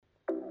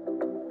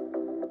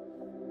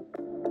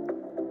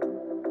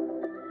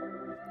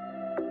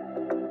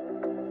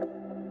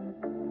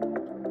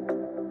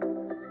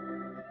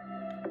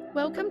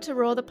Welcome to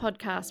RAWR the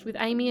podcast with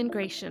Amy and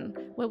Grecian,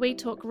 where we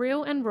talk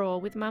real and raw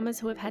with mamas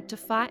who have had to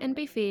fight and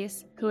be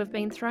fierce, who have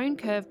been thrown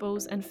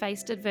curveballs and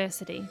faced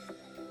adversity.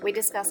 We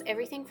discuss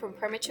everything from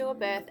premature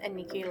birth and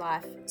NICU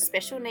life,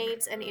 special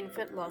needs and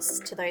infant loss,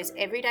 to those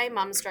everyday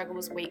mum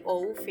struggles we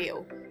all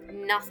feel.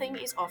 Nothing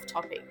is off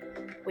topic.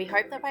 We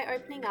hope that by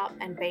opening up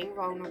and being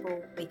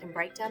vulnerable, we can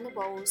break down the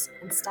walls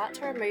and start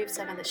to remove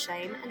some of the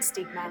shame and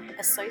stigma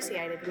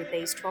associated with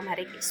these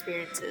traumatic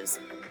experiences,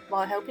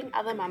 while helping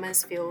other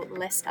mamas feel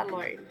less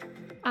alone.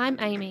 I'm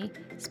Amy,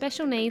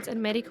 special needs and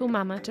medical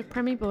mama to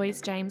preemie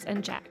boys James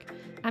and Jack.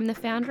 I'm the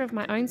founder of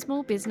my own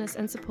small business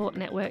and support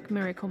network,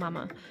 Miracle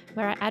Mama,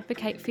 where I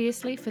advocate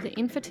fiercely for the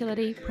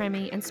infertility,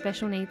 preemie and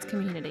special needs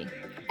community.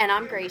 And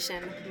I'm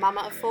Grecian,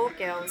 mama of 4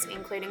 girls,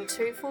 including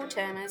 2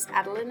 full-termers,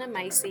 Adeline and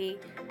Macy,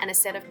 and a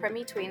set of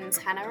preemie twins,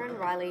 Hannah and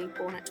Riley,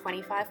 born at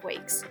 25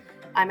 weeks.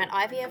 I'm an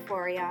IVF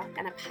warrior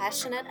and am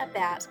passionate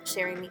about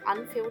sharing the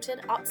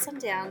unfiltered ups and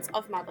downs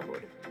of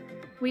motherhood.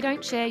 We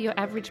don't share your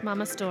average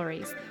mama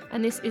stories,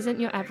 and this isn't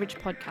your average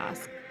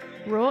podcast.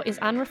 RAW is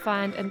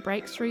unrefined and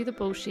breaks through the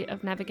bullshit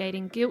of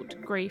navigating guilt,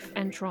 grief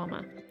and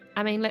trauma.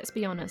 I mean, let's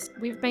be honest,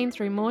 we've been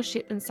through more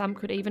shit than some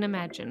could even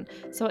imagine,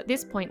 so at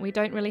this point we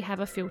don't really have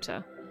a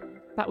filter.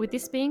 But with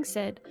this being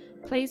said,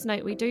 please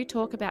note we do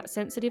talk about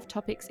sensitive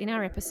topics in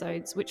our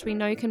episodes, which we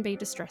know can be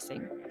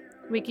distressing.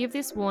 We give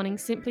this warning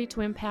simply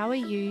to empower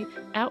you,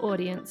 our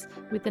audience,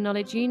 with the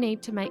knowledge you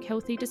need to make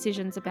healthy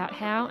decisions about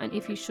how and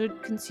if you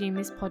should consume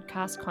this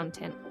podcast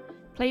content.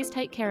 Please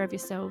take care of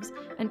yourselves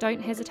and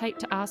don't hesitate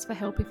to ask for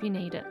help if you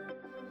need it.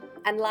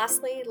 And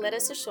lastly, let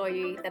us assure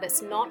you that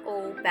it's not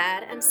all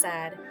bad and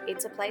sad.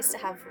 It's a place to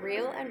have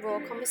real and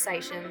raw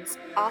conversations,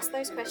 ask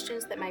those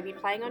questions that may be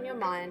playing on your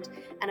mind,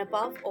 and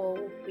above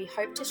all, we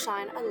hope to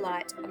shine a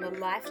light on the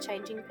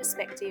life-changing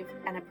perspective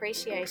and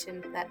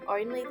appreciation that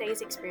only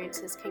these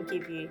experiences can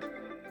give you.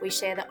 We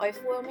share the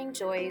overwhelming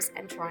joys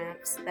and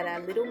triumphs that our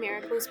little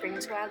miracles bring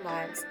to our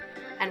lives,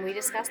 and we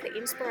discuss the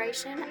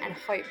inspiration and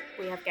hope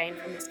we have gained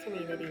from this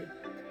community.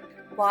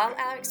 While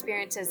our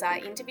experiences are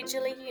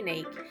individually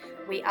unique,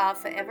 we are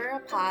forever a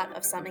part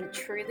of something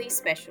truly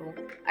special,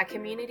 a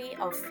community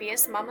of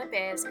fierce mama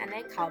bears and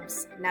their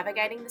cubs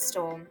navigating the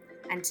storm,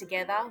 and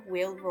together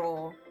we'll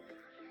roar.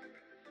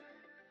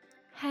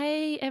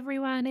 Hey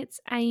everyone, it's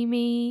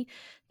Amy.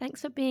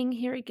 Thanks for being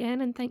here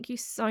again, and thank you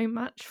so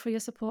much for your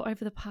support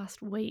over the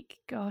past week.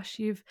 Gosh,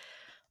 you've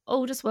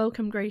all just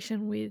welcomed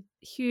Grecian with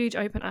huge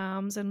open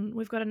arms, and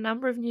we've got a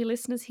number of new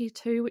listeners here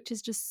too, which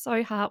is just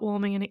so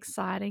heartwarming and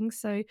exciting.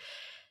 So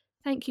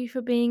thank you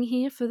for being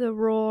here for the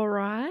RAW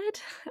ride.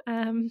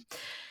 I'm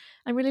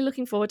really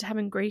looking forward to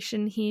having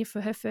Grecian here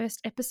for her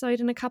first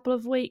episode in a couple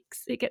of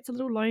weeks. It gets a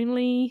little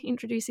lonely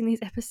introducing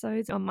these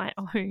episodes on my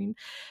own.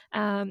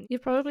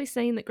 You've probably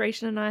seen that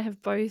Grecian and I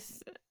have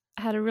both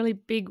had a really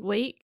big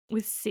week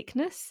with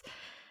sickness.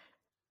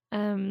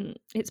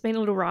 It's been a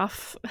little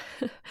rough,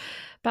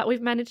 but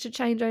we've managed to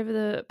change over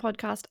the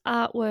podcast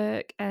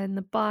artwork and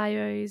the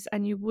bios,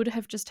 and you would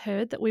have just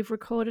heard that we've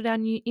recorded our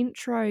new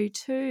intro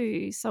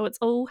too, so it's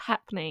all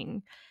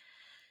happening.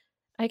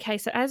 Okay,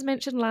 so as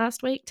mentioned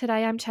last week,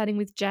 today I'm chatting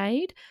with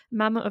Jade,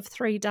 mama of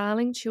 3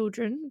 darling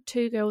children,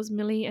 2 girls,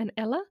 Millie and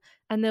Ella,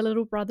 and their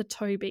little brother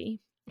Toby,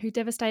 who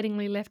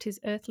devastatingly left his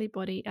earthly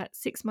body at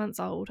 6 months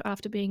old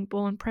after being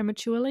born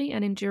prematurely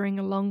and enduring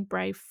a long,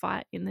 brave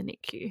fight in the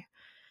NICU.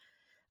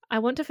 I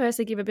want to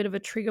firstly give a bit of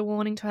a trigger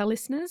warning to our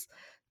listeners.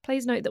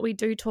 Please note that we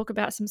do talk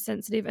about some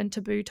sensitive and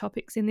taboo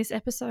topics in this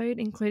episode,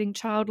 including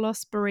child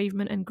loss,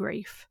 bereavement, and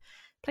grief.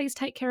 Please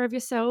take care of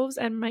yourselves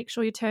and make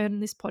sure you turn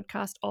this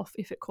podcast off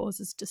if it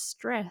causes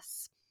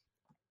distress.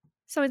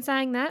 So in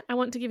saying that, I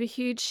want to give a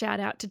huge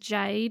shout out to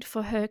Jade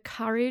for her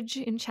courage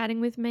in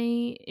chatting with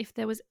me. If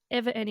there was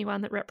ever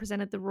anyone that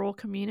represented the RAW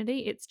community,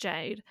 it's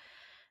Jade.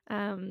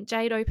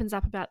 Jade opens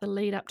up about the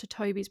lead up to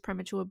Toby's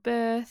premature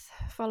birth,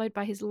 followed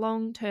by his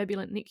long,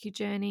 turbulent NICU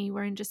journey,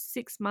 where in just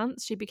 6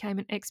 months she became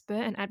an expert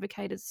and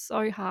advocated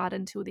so hard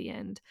until the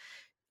end,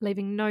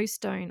 leaving no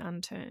stone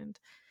unturned.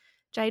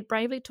 Jade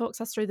bravely talks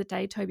us through the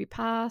day Toby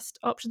passed,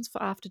 options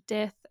for after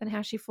death, and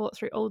how she fought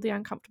through all the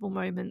uncomfortable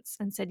moments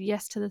and said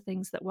yes to the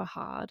things that were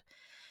hard.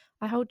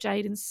 I hold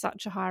Jade in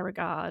such a high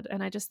regard,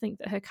 and I just think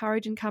that her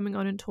courage in coming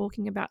on and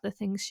talking about the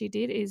things she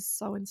did is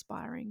so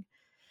inspiring.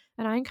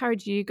 And I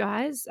encourage you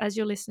guys, as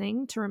you're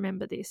listening, to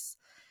remember this.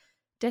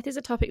 Death is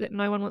a topic that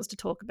no one wants to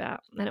talk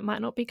about, and it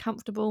might not be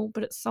comfortable,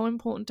 but it's so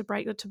important to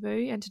break the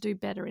taboo and to do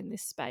better in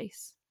this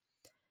space.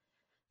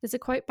 There's a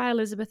quote by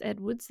Elizabeth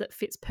Edwards that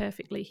fits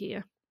perfectly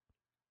here.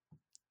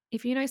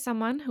 If you know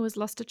someone who has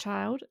lost a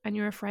child and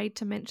you're afraid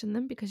to mention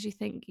them because you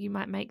think you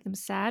might make them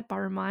sad by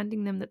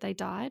reminding them that they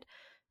died,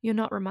 you're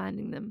not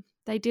reminding them.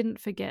 They didn't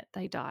forget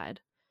they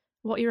died.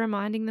 What you're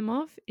reminding them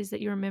of is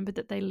that you remembered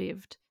that they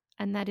lived,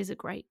 and that is a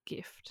great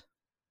gift.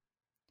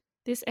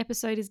 This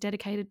episode is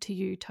dedicated to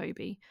you,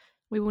 Toby.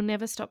 We will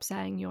never stop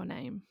saying your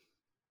name.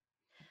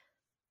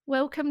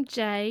 Welcome,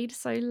 Jade.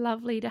 So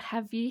lovely to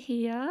have you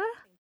here.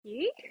 Thank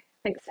you.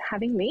 Thanks for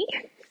having me.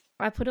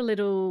 I put a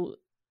little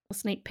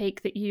sneak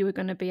peek that you were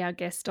going to be our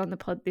guest on the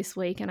pod this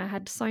week, and I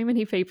had so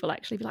many people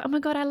actually be like, oh my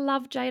God, I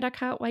love Jade, I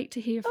can't wait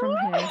to hear from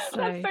her. That's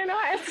so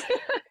nice.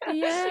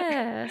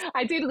 Yeah.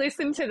 I did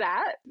listen to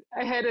that.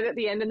 I heard it at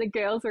the end, and the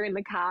girls were in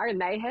the car and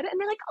they heard it and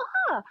they're like,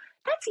 oh,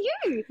 that's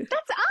you,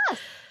 that's us.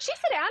 She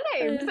said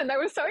our names, and they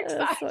were so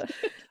excited.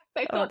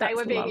 They thought they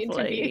were being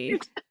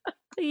interviewed.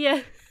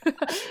 Yeah.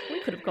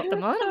 We could have got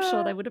them on. I'm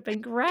sure they would have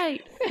been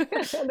great.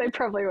 They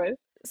probably would.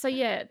 So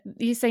yeah,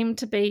 you seem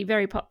to be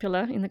very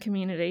popular in the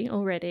community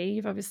already.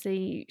 You've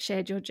obviously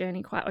shared your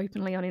journey quite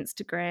openly on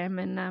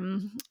Instagram,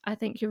 and I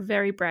think you're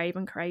very brave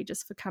and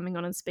courageous for coming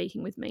on and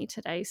speaking with me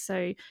today.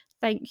 So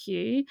thank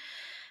you.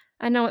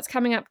 I know it's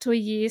coming up to a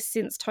year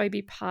since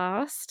Toby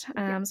passed,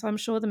 so I'm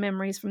sure the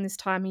memories from this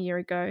time a year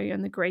ago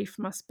and the grief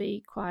must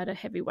be quite a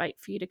heavy weight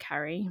for you to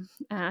carry.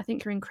 I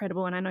think you're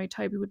incredible, and I know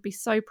Toby would be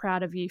so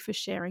proud of you for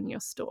sharing your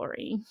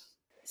story.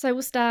 So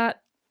we'll start.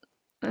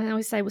 I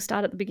always say we'll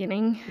start at the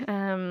beginning.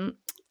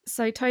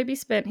 So Toby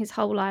spent his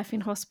whole life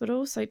in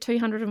hospital, so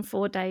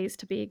 204 days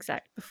to be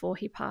exact, before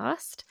he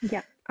passed.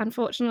 Yeah.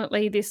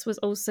 Unfortunately, this was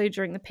also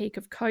during the peak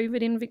of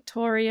COVID in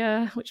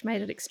Victoria, which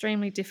made it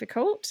extremely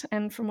difficult.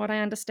 And from what I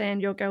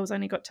understand, your girls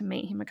only got to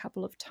meet him a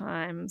couple of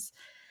times.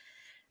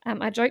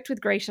 I joked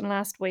with Grecian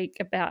last week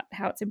about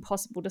how it's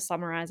impossible to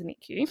summarise an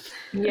ICU,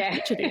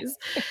 which it is.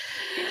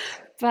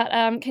 But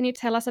can you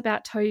tell us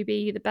about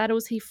Toby, the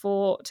battles he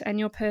fought, and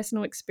your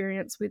personal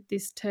experience with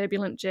this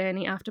turbulent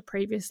journey after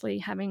previously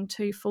having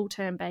 2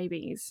 full-term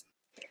babies?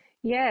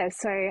 Yeah,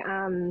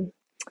 so,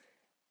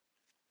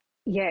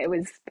 it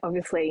was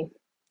obviously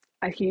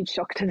a huge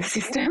shock to the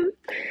system.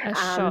 A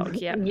shock,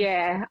 yeah.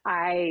 Yeah,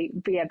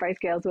 both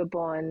girls were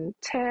born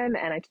term,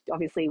 and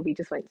obviously we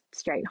just went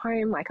straight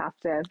home, like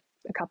after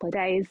a couple of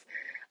days.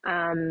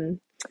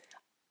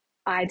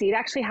 I did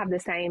actually have the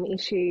same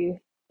issue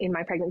in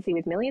my pregnancy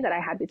with Millie that I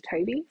had with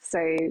Toby. So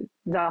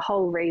the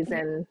whole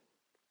reason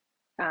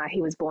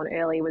he was born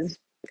early was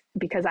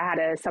because I had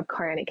a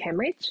subchorionic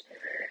hemorrhage.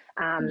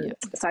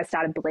 So I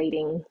started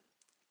bleeding,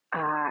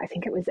 I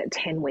think it was at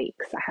 10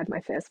 weeks, I had my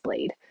first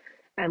bleed.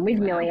 And with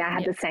Millie, I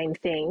had the same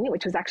thing,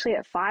 which was actually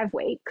at 5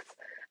 weeks.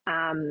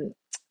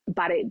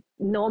 But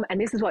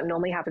and this is what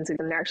normally happens with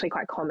them. They're actually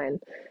quite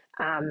common.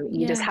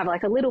 You just have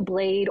like a little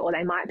bleed, or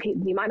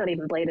you might not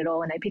even bleed at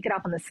all, and they pick it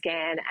up on the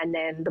scan, and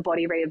then the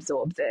body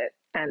reabsorbs it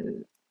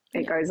and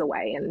it goes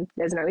away and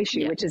there's no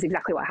issue, which is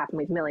exactly what happened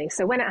with Millie.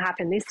 So when it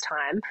happened this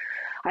time,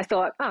 I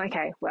thought, oh,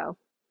 okay, well,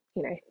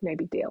 no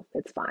big deal.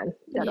 It's fine.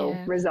 That'll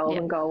resolve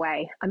and go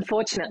away.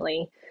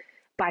 Unfortunately,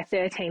 by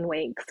 13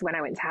 weeks, when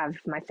I went to have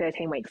my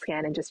 13-week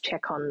scan and just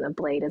check on the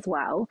bleed as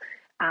well,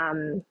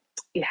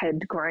 it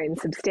had grown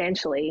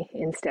substantially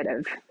instead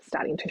of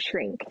starting to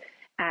shrink.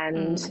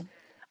 And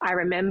I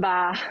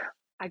remember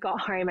I got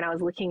home and I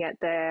was looking at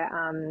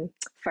the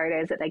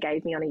photos that they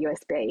gave me on a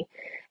USB,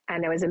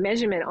 and there was a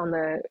measurement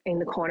in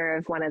the corner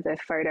of one of the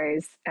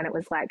photos, and it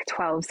was like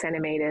 12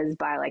 centimeters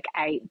by like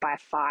 8 by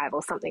 5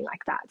 or something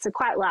like that. So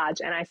quite large.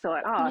 And I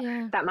thought,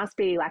 that must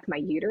be like my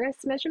uterus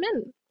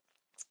measurement,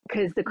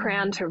 because the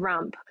crown to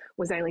rump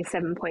was only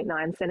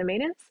 7.9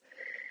 centimeters.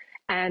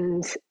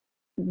 And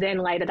then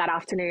later that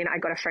afternoon, I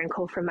got a phone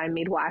call from my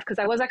midwife, because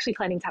I was actually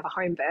planning to have a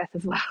home birth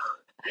as well.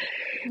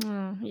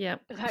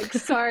 Like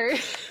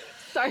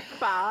so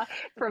far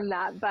from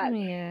that, but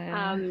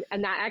and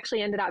that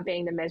actually ended up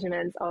being the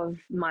measurements of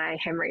my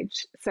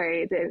hemorrhage. So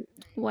the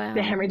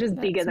hemorrhage was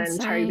bigger than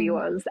Toby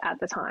was at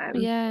the time.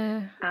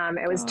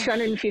 It was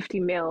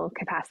 250 mil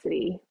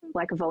capacity,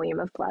 like a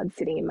volume of blood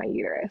sitting in my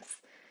uterus.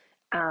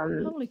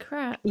 Holy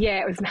crap.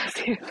 Yeah, it was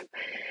massive.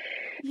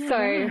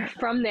 So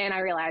from then I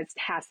realized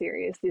how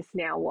serious this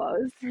now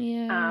was.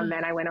 And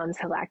I went on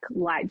to like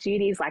light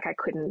duties, like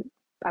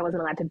I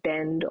wasn't allowed to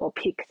bend or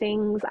pick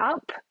things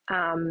up.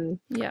 And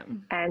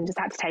just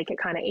had to take it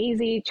kind of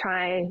easy,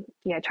 try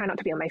not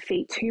to be on my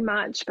feet too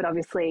much. But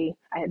obviously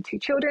I had 2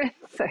 children.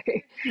 So,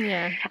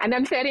 and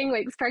I'm 13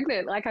 weeks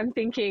pregnant. Like, I'm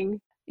thinking,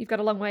 you've got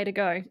a long way to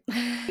go.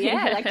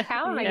 Like,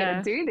 how am I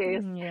going to do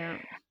this?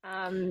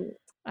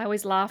 I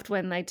always laughed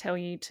when they tell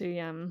you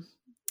to,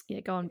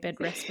 go on bed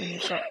rest when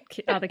you've got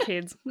other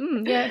kids.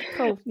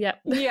 Cool.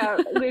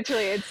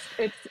 Literally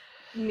it's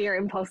near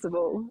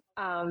impossible.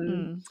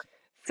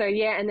 So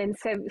and then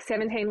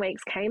 17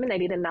 weeks came and they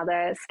did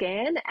another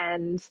scan,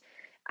 and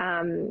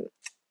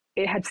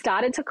it had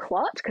started to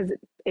clot, because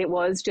it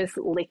was just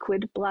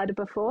liquid blood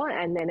before,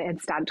 and then it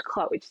had started to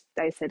clot, which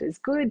they said is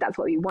good. That's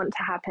what we want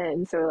to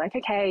happen. So we're like,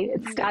 okay,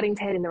 it's starting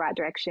to head in the right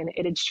direction.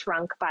 It had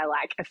shrunk by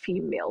like a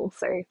few mil,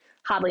 so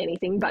hardly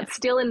anything, but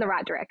still in the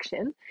right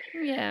direction.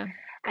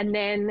 And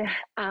then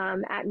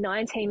at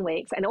 19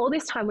 weeks, and all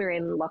this time we were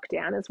in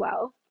lockdown as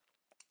well,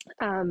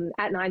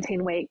 at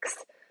 19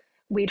 weeks,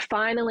 we'd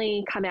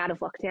finally come out of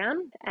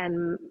lockdown,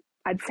 and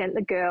I'd sent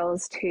the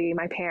girls to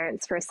my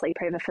parents for a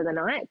sleepover for the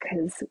night,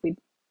 because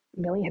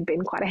Millie had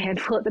been quite a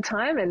handful at the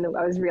time, and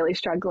I was really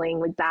struggling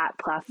with that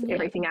plus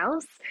everything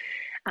else.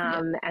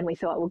 And we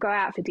thought, we'll go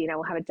out for dinner,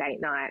 we'll have a date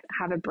night,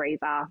 have a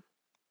breather,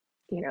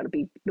 it'll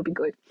be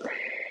good.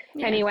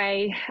 Yeah.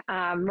 Anyway,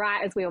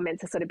 right as we were meant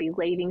to sort of be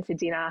leaving for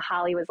dinner,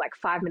 Harley was like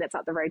 5 minutes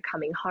up the road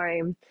coming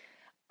home.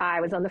 I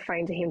was on the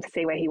phone to him to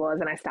see where he was,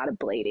 and I started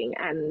bleeding.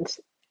 And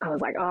I was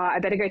like, oh, I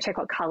better go check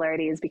what color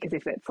it is, because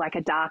if it's like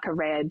a darker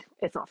red,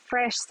 it's not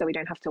fresh, so we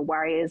don't have to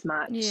worry as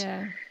much.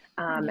 Yeah.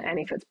 And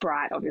if it's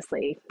bright,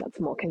 obviously that's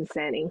more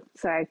concerning.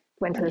 So I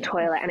went to the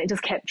toilet, and it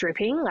just kept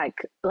dripping,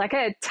 like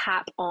a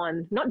tap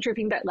on, not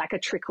dripping, but like a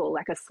trickle,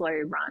 like a slow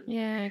run.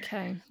 Yeah,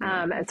 okay.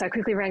 And so I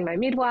quickly rang my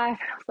midwife.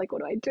 I was like, what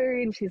do I do?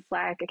 And she's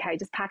like, okay,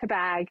 just pack a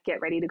bag,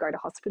 get ready to go to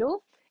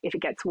hospital. If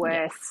it gets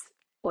worse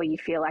or you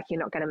feel like you're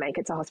not going to make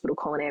it to hospital,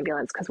 call an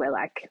ambulance, because we're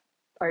like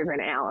over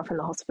an hour from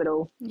the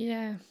hospital.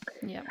 Yeah.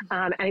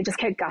 And it just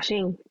kept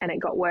gushing, and it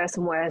got worse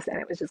and worse,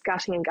 and it was just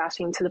gushing and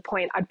gushing to the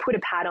point I'd put a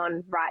pad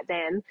on right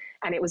then,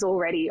 and it was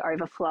already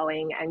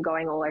overflowing and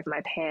going all over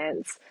my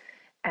pants.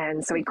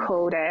 And so we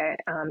called a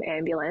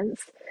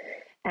ambulance,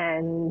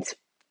 and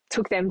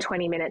took them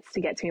 20 minutes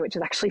to get to me, which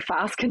is actually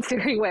fast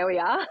considering where we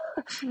are.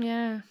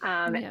 Yeah.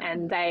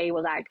 And they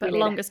were like, but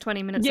longest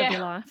 20 minutes of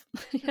your life.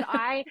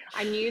 I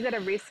knew that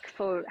a risk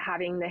for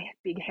having the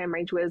big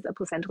hemorrhage was a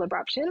placental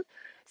abruption.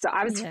 So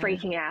I was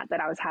freaking out that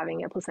I was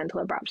having a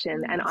placental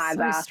abruption, and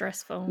either so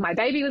stressful. My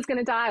baby was going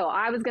to die, or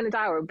I was going to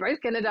die, or we're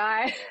both going to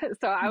die.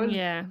 So I was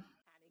panicking.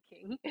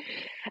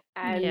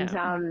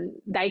 And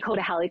they called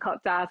a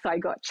helicopter, so I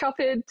got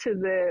choppered to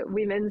the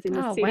women's in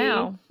the city.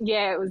 Wow.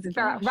 Yeah, it was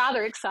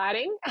rather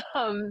exciting.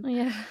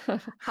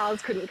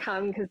 Harles couldn't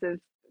come because of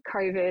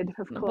COVID,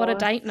 of course. What a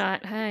date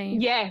night, hey?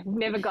 Yeah,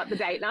 never got the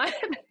date night.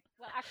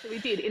 Well, actually, we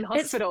did in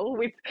hospital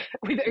with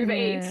Uber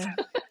Eats.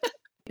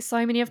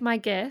 So many of my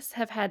guests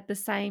have had the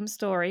same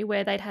story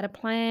where they'd had a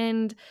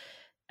planned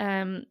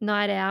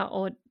night out,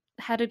 or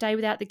had a day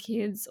without the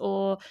kids,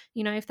 or,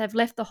 you know, if they've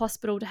left the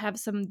hospital to have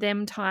some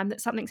them time,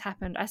 that something's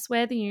happened. I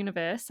swear the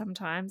universe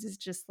sometimes is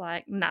just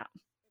like, nah,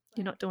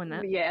 you're not doing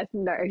that. Yeah,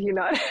 no, you're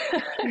not.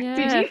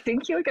 Did you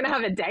think you were going to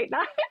have a date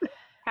night?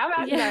 How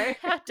about no?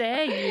 How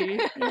dare you?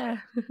 Yeah.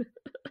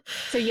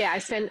 So, I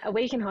spent a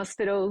week in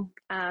hospital,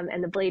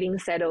 and the bleeding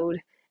settled.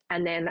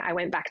 And then I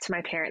went back to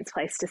my parents'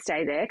 place to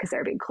stay there because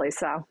they're a bit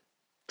closer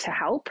to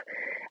help.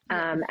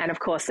 And of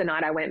course, the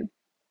night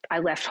I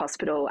left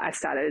hospital, I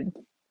started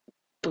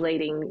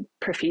bleeding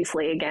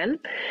profusely again.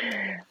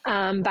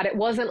 But it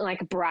wasn't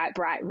like bright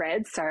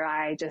red. So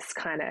I just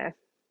kind of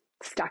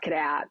stuck it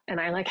out. And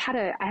I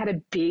had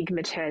a big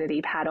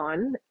maternity pad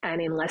on,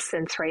 and in less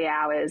than 3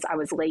 hours, I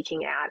was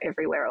leaking out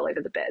everywhere all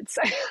over the bed.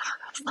 So I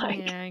was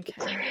like,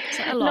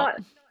 so a lot.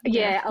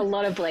 A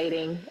lot of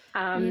bleeding.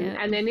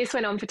 And then this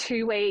went on for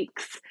 2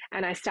 weeks,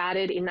 and I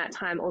started in that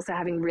time also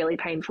having really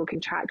painful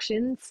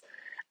contractions,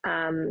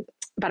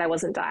 but I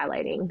wasn't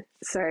dilating.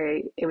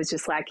 So it was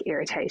just like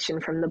irritation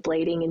from the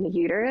bleeding in the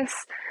uterus.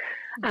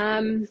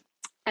 And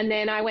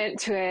then I went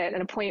to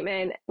an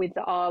appointment with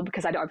the OB,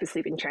 because I'd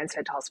obviously been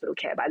transferred to hospital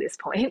care by this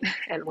point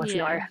and was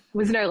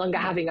no longer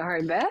having a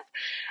home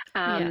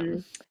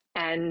birth.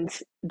 And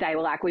they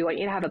were like, we want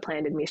you to have a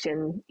planned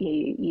admission.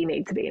 You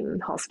need to be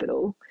in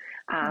hospital.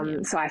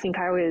 So I think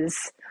it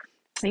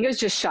was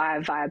just shy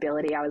of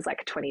viability. I was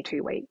like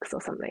 22 weeks or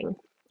something.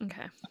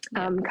 Okay.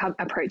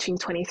 Approaching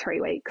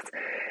 23 weeks.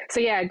 So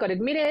I got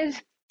admitted,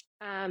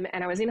 and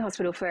I was in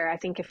hospital for I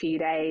think a few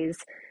days,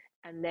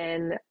 and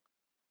then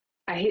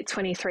I hit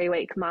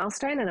 23-week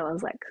milestone, and I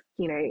was like,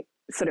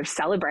 sort of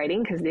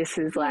celebrating, because this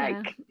is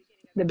like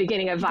the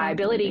beginning of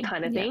viability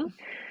kind of thing.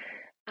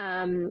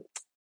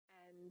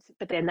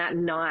 But then that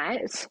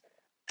night,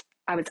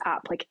 I was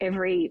up like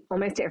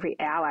almost every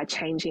hour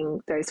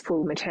changing those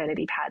full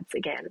maternity pads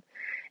again.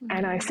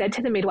 And I said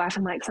to the midwife,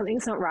 I'm like,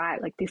 something's not right.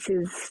 Like, this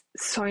is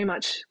so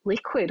much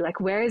liquid.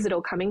 Like, where is it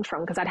all coming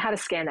from? Because I'd had a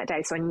scan that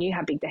day, so I knew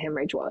how big the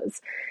hemorrhage was.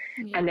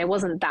 And there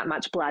wasn't that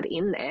much blood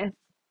in there.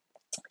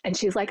 And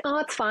she's like, oh,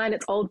 it's fine.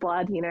 It's old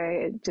blood.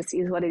 It just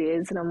is what it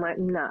is. And I'm like,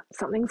 nah,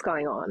 something's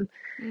going on.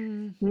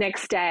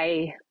 Next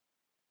day,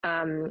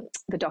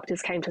 the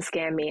doctors came to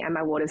scan me, and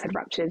my waters had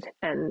ruptured,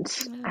 and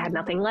I had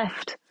nothing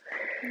left.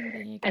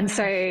 And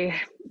so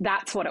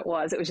that's what it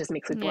was. It was just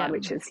mixed with blood,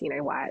 which is,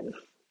 why it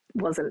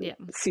wasn't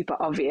super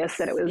obvious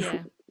that it was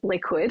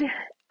liquid.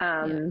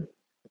 And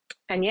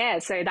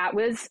so that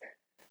was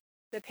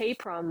the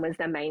PPROM was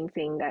the main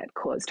thing that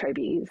caused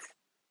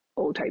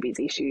all Toby's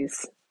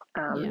issues.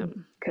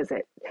 Because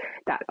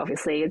that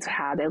obviously is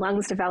how their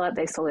lungs develop.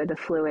 They swallow the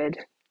fluid.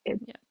 It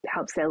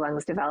helps their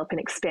lungs develop and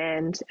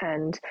expand.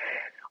 And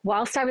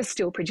whilst I was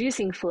still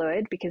producing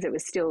fluid, because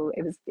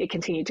it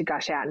continued to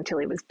gush out until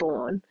he was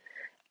born,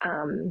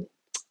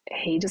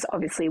 he just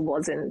obviously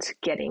wasn't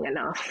getting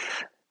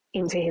enough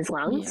into his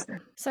lungs.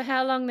 So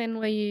how long then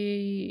were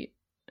you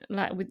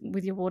like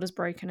with your waters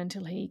broken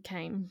until he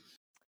came?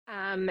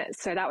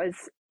 So that was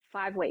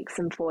 5 weeks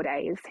and 4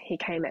 days. He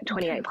came at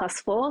 28 plus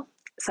 4.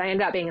 So I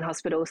ended up being in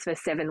hospital for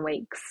 7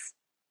 weeks,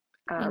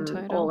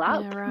 all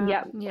up.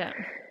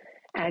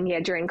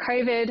 And during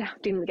COVID,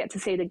 didn't get to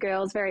see the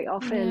girls very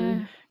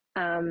often.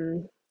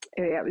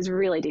 It was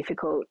really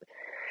difficult.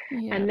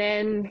 And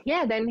then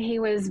he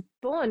was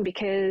born,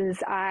 because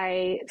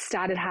I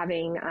started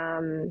having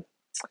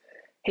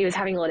he was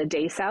having a lot of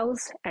D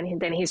cells, and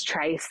then his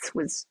trace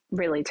was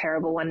really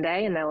terrible one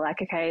day, and they were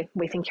like, okay,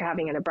 we think you're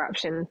having an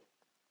abruption.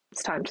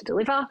 It's time to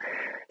deliver.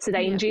 So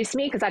they induced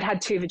me, because I'd had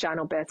 2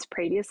 vaginal births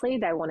previously.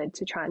 They wanted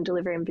to try and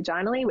deliver him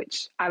vaginally,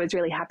 which I was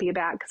really happy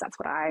about because that's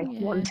what I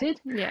wanted.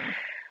 Yeah.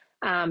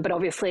 But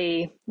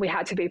obviously we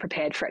had to be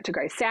prepared for it to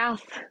go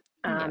south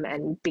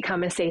and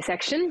become a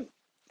C-section.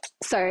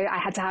 So I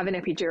had to have an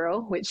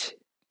epidural, which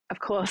of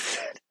course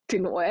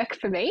didn't work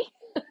for me.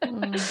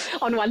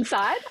 On one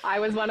side,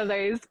 I was one of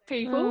those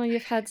people. Oh,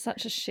 you've had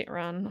such a shit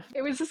run.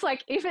 It was just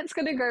like, if it's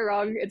going to go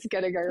wrong, it's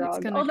going to go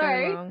wrong. Although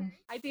go wrong.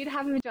 I did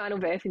have a vaginal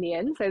birth in the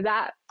end, so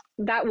that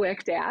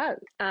worked out.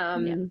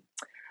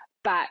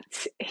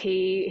 But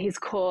his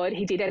cord,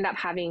 he did end up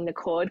having the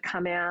cord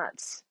come out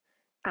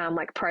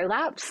like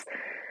prolapse.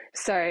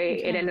 So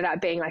it ended up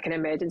being like an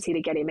emergency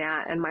to get him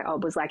out. And my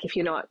ob was like, if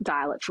you're not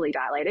fully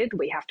dilated,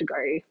 we have to go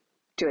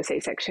do a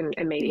C-section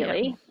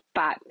immediately. Yeah.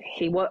 But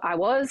I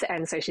was,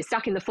 and so she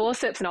stuck in the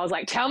forceps, and I was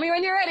like, tell me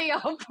when you're ready,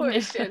 I'll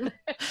push. And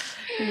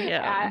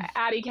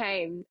out he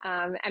came.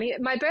 And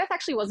my birth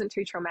actually wasn't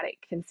too traumatic,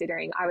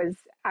 considering I was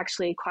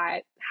actually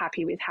quite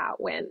happy with how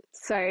it went.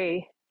 So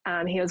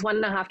he was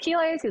 1.5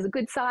 kilos. He was a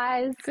good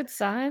size. Good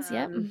size,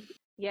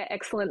 Yeah,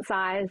 excellent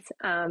size.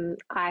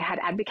 I had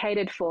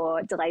advocated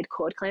for delayed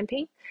cord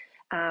clamping,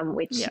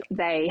 which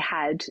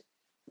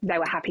they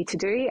were happy to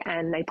do,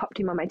 and they popped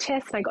him on my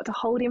chest, and I got to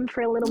hold him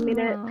for a little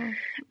minute.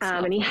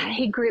 And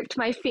he gripped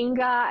my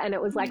finger, and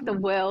it was like the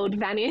world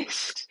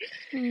vanished.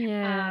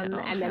 Yeah.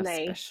 And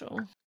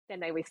then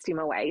they whisked him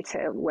away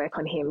to work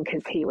on him,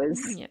 because he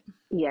was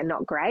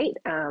not great.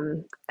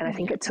 And I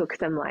think it took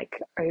them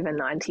like over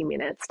 90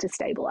 minutes to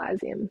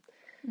stabilize him.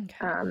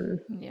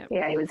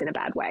 Okay. He was in a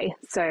bad way.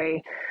 So,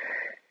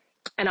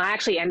 and I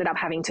actually ended up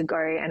having to go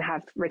and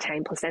have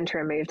retained placenta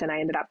removed, and I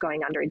ended up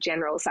going under a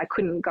general, so I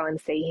couldn't go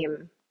and see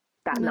him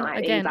that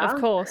night again, either. Of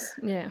course.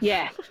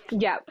 Yeah.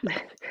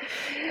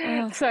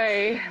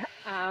 So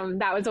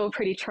that was all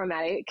pretty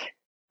traumatic.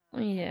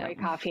 Yeah.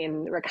 Woke up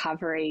in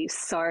recovery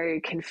so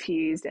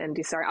confused and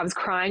disoriented. I was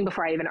crying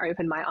before I even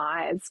opened my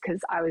eyes,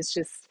 because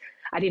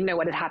I didn't know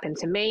what had happened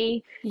to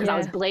me, because I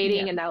was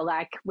bleeding, and they were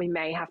like, we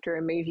may have to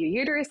remove your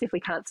uterus if we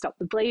can't stop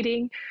the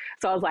bleeding.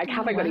 So I was like,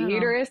 have I got a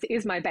uterus?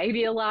 Is my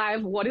baby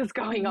alive? What is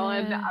going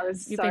on?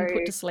 You've been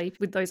put to sleep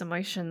with those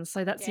emotions.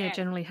 So that's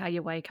generally how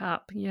you wake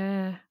up.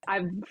 Yeah.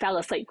 I fell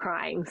asleep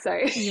crying. So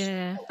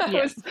yeah.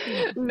 It was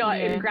not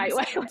in a great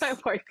way when I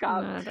woke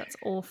up. No, that's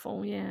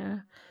awful.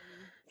 Yeah.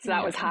 So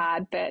that was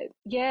hard. But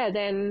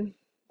then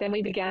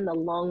we began the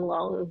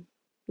long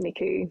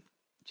NICU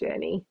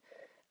journey.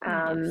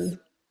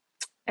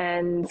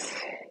 And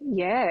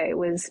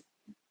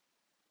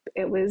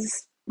it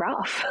was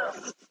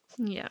rough.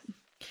 Yeah.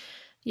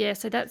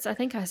 So I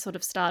think I sort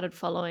of started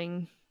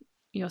following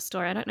your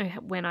story. I don't know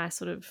when I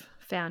sort of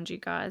found you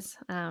guys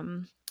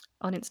on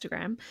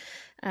Instagram.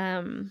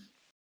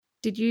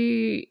 Did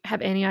you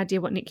have any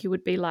idea what NICU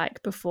would be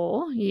like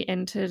before you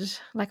entered?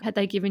 Like, had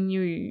they given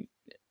you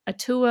a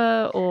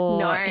tour or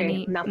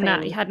nothing?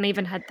 No, you hadn't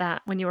even had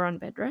that when you were on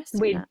bed rest?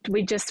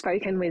 We'd just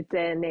spoken with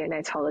the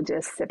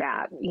neonatologists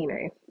about,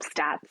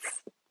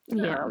 stats,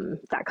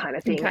 that kind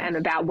of thing, and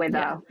about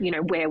whether,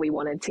 where we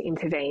wanted to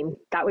intervene.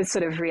 That was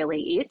sort of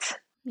really it.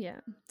 Yeah.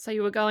 So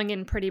you were going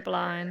in pretty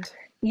blind.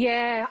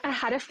 Yeah. I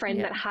had a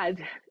friend that had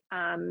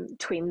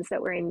twins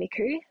that were in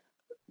NICU,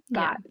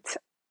 but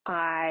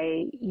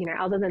I,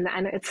 other than that,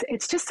 and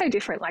it's just so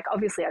different. Like,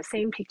 obviously I've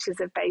seen pictures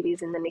of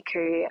babies in the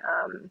NICU,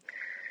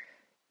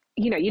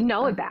 you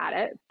know about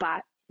it,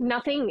 but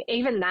nothing,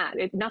 even that,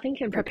 nothing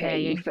can prepare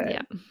you for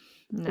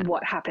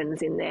what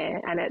happens in there.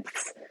 And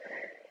it's,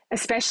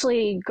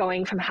 especially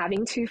going from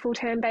having 2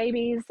 full-term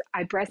babies,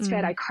 I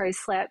breastfed, I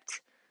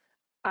co-slept,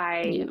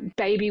 I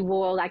baby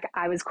wore, like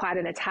I was quite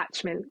an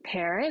attachment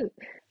parent.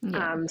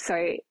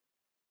 So,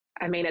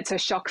 I mean, it's a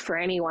shock for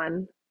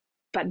anyone.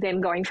 But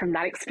then going from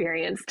that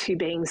experience to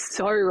being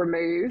so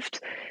removed,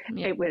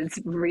 it was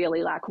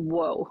really like,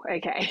 whoa,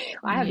 okay,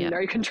 I have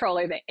no control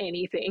over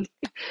anything.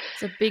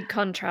 It's a big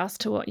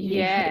contrast to what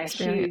you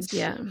experienced.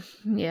 Huge.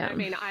 Yeah. I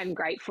mean, I'm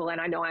grateful, and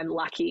I know I'm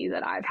lucky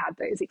that I've had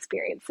those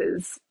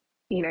experiences,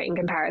 in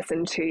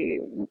comparison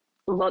to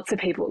lots of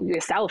people,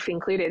 yourself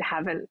included,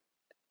 haven't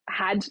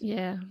had,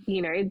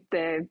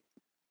 the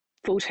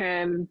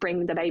full-term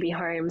bring the baby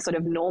home sort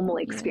of normal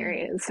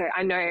experience. So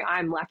I know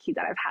I'm lucky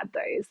that I've had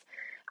those.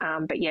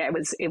 But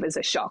it was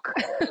a shock.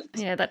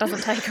 Yeah, that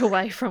doesn't take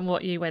away from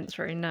what you went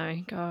through. No,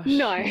 gosh.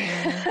 No.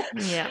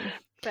 Yeah.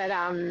 But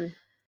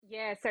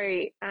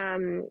so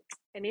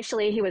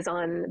initially he was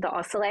on the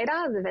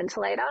oscillator, the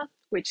ventilator,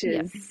 which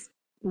is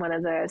one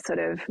of the sort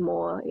of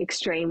more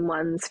extreme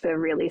ones for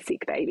really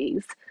sick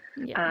babies.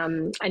 Yeah.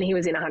 And he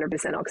was in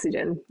 100%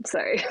 oxygen.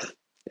 So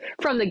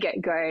from the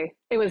get-go,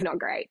 it was not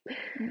great.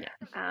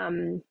 Yeah.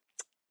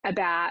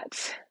 About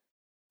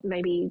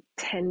maybe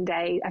 10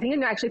 days, I think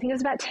it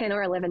was about 10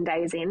 or 11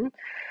 days in,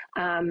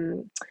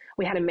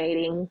 we had a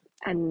meeting,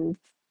 and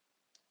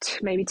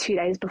maybe 2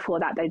 days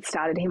before that they'd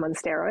started him on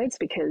steroids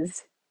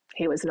because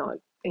he was not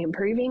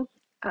improving.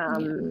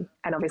 And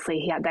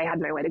obviously they had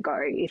nowhere to go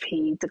if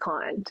he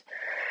declined.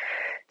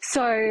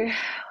 So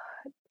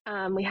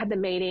we had the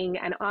meeting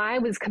and I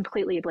was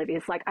completely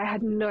oblivious. Like I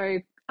had no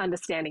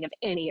understanding of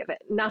any of it.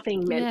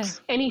 Nothing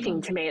meant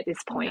anything to me at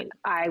this point.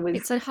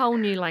 It's a whole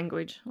new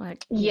language.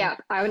 Like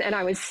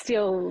I was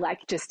still like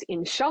just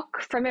in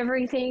shock from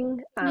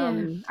everything.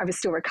 I was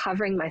still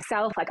recovering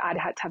myself. Like I'd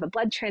had to have a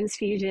blood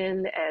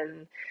transfusion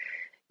and,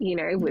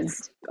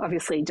 was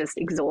obviously just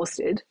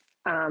exhausted.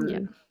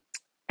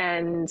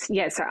 And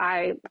so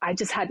I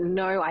just had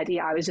no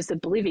idea. I was just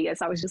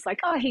oblivious. I was just like,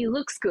 oh, he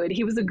looks good.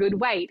 He was a good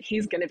weight.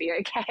 He's going to be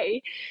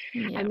okay.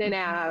 And then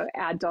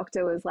our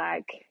doctor was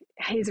like,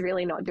 he's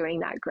really not doing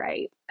that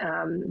great.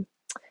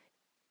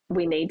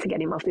 We need to get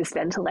him off this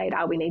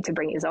ventilator. We need to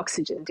bring his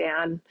oxygen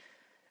down,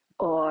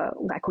 or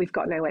like we've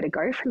got nowhere to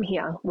go from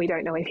here. We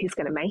don't know if he's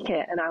going to make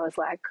it. And I was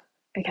like,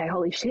 okay,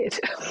 holy shit.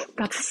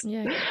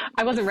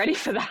 I wasn't ready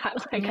for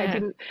that. Like I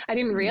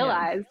didn't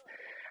realize.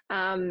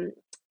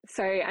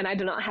 So, and I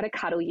do not had a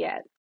cuddle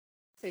yet.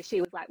 So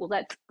she was like, well,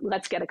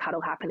 let's get a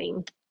cuddle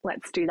happening.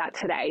 Let's do that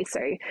today. So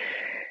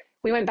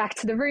we went back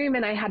to the room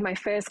and I had my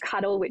first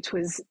cuddle, which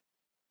was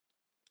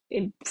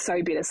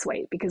so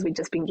bittersweet because we'd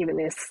just been given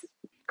this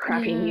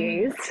crappy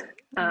news.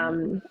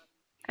 And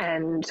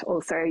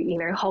also,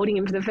 holding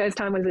him for the first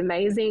time was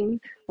amazing.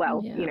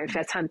 Well,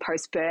 first time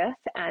post-birth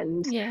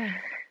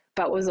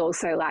but was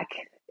also like,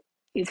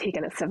 is he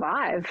going to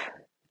survive?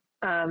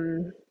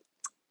 And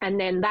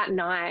then that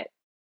night,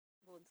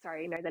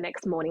 the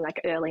next morning,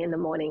 like early in the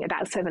morning,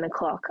 about 7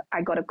 o'clock,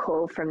 I got a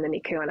call from the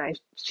NICU and I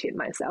shit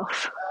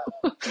myself.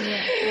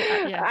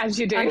 As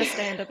you do.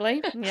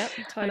 Understandably. Yep,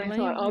 totally. And I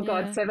thought, oh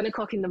God, 7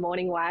 o'clock in the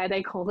morning, why are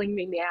they calling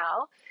me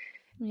now?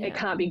 It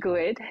can't be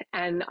good.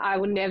 And I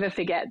will never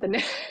forget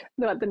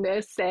what the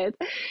nurse said.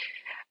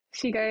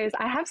 She goes,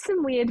 I have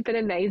some weird but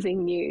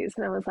amazing news.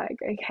 And I was like,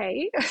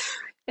 okay.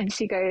 And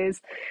she goes,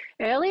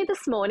 early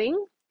this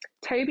morning,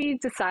 Toby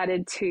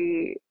decided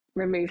to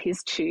remove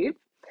his tube.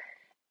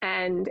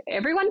 And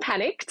everyone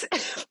panicked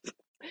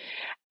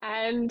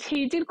and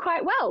he did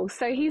quite well.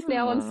 So he's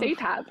now on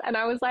CPAP. And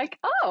I was like,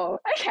 oh,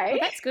 okay. Well,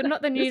 that's good.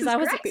 Not the news I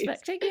was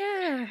expecting.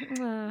 Yeah.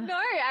 No.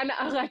 And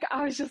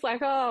I was just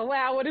like, oh,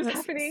 wow, what is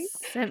happening?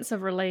 Sense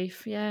of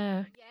relief.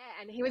 Yeah. Yeah.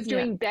 And he was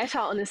doing better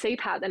on the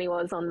CPAP than he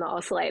was on the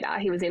oscillator.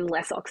 He was in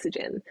less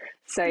oxygen.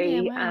 So,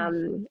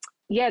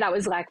 that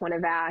was like one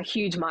of our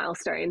huge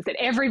milestones that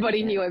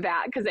everybody knew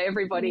about because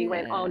everybody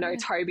went, oh, no,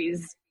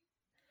 Toby's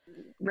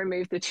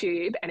removed the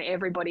tube, and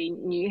everybody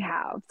knew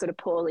how sort of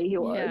poorly he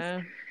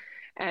was.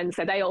 And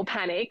so they all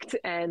panicked,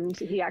 and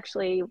he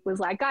actually was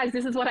like, guys,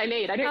 this is what I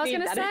need. I was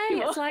going to say,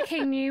 it's like he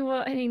knew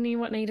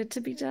what needed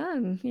to be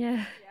done.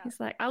 He's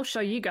like, I'll show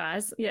you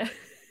guys. Literally.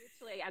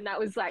 And that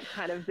was like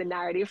kind of the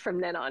narrative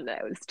from then on.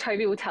 It was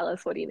Toby will tell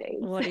us what he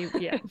needs.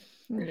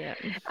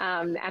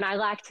 And I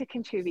like to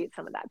contribute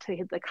some of that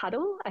to the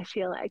cuddle. I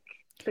feel like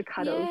the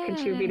cuddle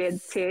contributed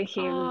to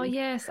him. Oh,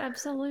 yes,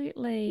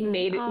 absolutely. Going,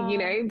 me I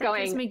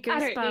don't need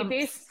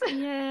this.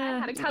 Yeah. I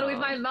had a cuddle with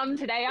my mum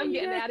today. I'm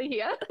getting out of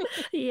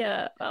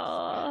here.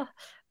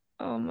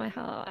 Oh, my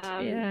heart.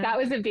 That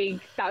was a big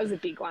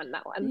one,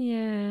 that one.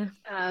 Yeah.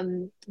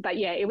 But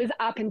it was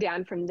up and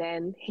down from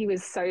then. He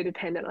was so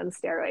dependent on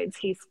steroids.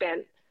 He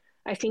spent,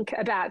 I think,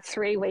 about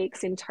 3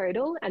 weeks in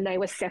total, and they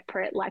were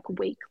separate, like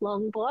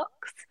week-long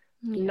blocks.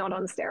 Not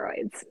on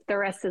steroids. The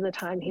rest of the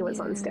time he was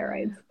on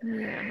steroids.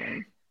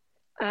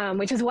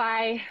 Which is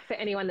why, for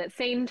anyone that's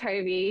seen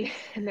Toby,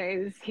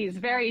 knows he's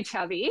very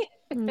chubby.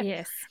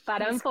 Yes.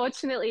 But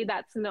unfortunately,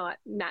 that's not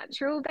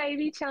natural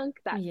baby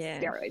chunk. That's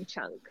steroid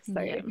chunk.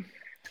 So,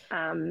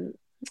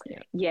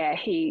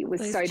 he was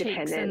those so cheeks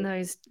dependent.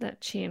 And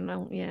that chin,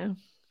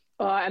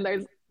 Oh,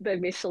 and the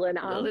Michelin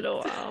arms. The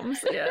little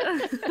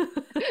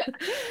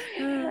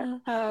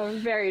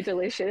arms, very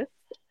delicious.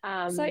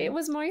 So it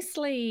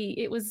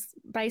was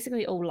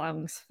basically all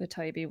lungs for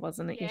Toby,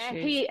 wasn't it?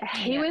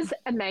 He was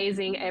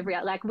amazing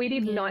we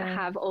did not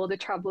have all the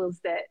troubles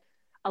that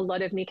a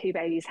lot of NICU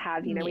babies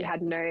have. We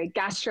had no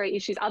gastro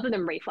issues other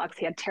than reflux.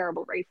 He had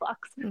terrible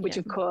reflux, which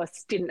of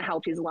course didn't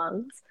help his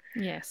lungs.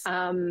 Yes.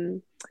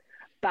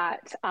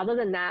 But other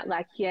than that,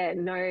 he had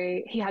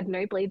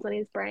no bleeds on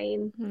his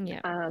brain.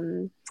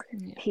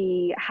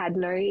 He had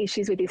no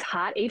issues with his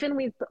heart, even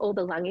with all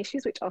the lung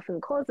issues, which often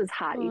causes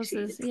heart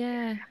issues.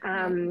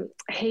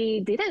 He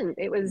didn't.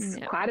 It was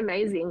quite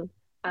amazing.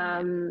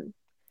 And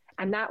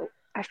that,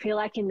 I feel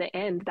like in the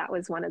end, that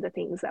was one of the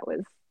things that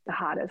was the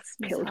hardest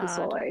pill to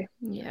swallow.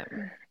 Yeah.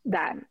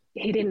 That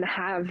he didn't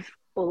have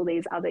all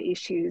these other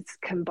issues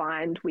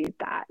combined with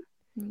that.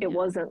 It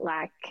wasn't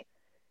like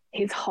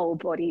his whole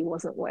body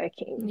wasn't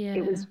working.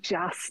 It was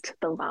just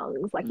the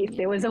lungs. If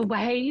there was a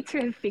way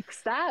to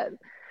fix that,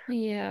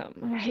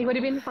 he would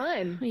have been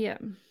fine. Yeah.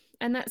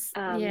 And that's,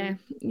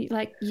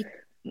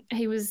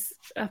 he was,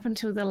 up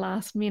until the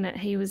last minute,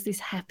 he was this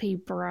happy,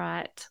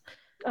 bright,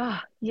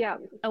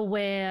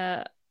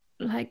 aware,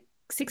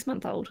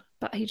 6-month-old,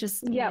 but he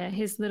just,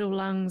 his little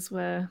lungs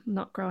were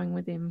not growing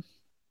with him.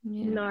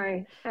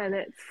 No, and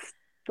it's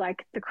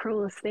the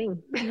cruelest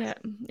thing. Yeah,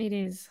 it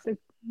is.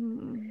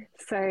 Mm.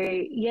 So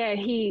yeah,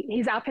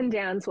 his up and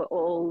downs were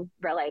all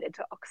related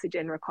to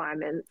oxygen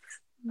requirements.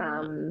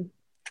 Yeah.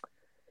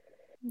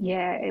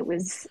 Yeah, it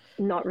was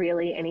not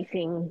really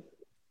anything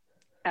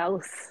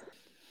else.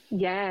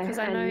 Yeah, Because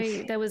I and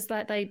know there was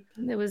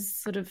there was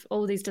sort of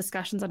all these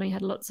discussions. I know you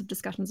had lots of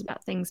discussions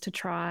about things to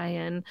try,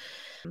 and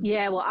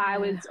yeah, well, I yeah,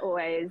 was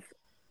always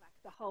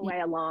like the whole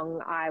way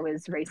along. I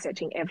was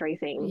researching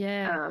everything.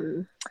 yeah,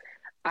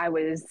 I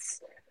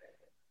was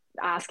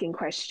asking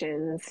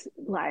questions,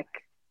 like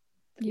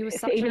you were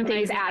such an even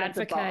things amazing out of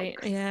the advocate.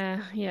 box.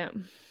 Yeah, yeah,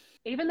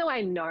 Even though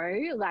I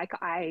know, like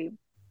I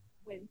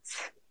went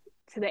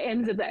to the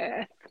ends of the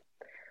earth,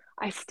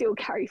 I still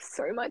carry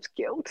so much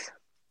guilt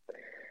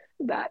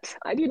that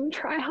I didn't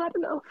try hard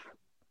enough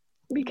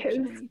because,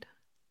 Jade.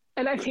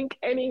 and I think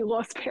any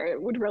lost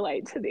parent would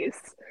relate to this,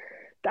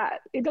 that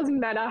it doesn't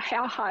matter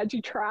how hard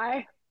you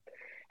try,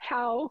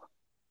 how,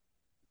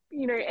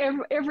 you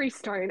know, every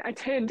stone, I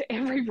turned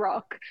every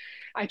rock,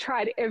 I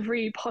tried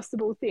every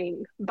possible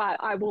thing, but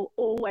I will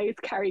always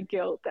carry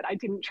guilt that I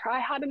didn't try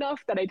hard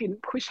enough, that I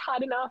didn't push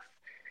hard enough.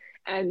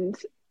 And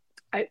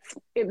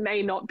it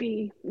may not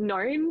be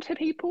known to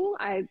people.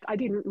 I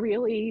didn't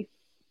really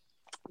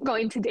go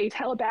into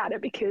detail about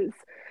it because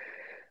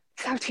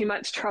I have too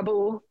much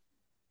trouble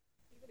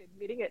even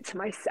admitting it to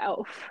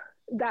myself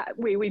that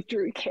we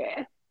withdrew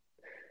care.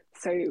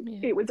 So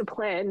it was a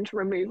planned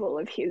removal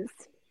of his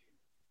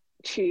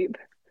tube.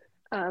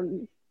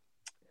 And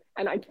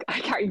I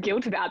carry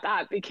guilt about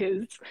that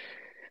because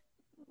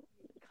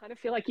I kind of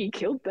feel like you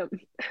killed them.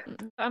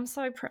 I'm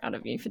so proud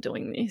of you for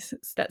doing this.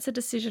 That's a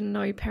decision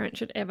no parent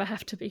should ever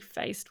have to be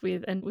faced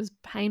with, and it was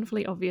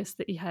painfully obvious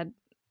that you had,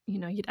 you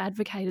know, you'd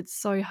advocated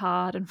so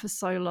hard and for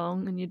so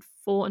long, and you'd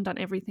fought and done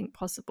everything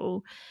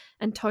possible.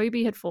 And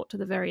Toby had fought to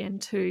the very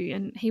end too,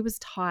 and he was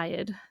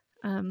tired.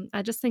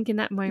 I just think in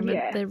that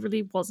moment there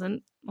really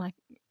wasn't like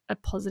a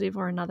positive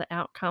or another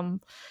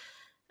outcome.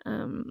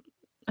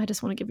 I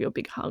just want to give you a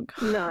big hug.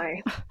 No.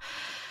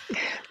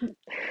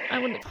 I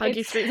wouldn't hug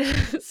you through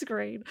the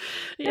screen.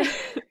 Yeah.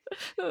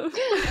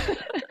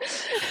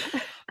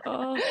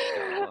 Oh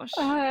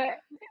gosh.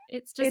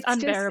 It's just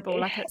unbearable.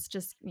 Like it's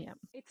just, yeah.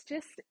 It's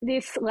just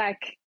this,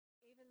 like,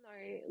 even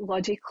though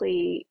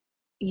logically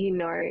you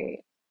know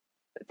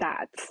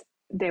that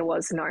there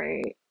was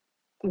no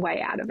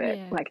way out of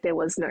it, like there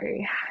was no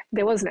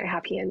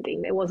happy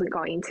ending, there wasn't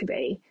going to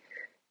be,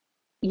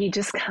 you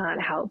just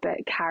can't help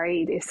but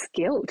carry this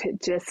guilt.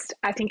 It just,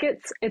 I think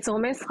it's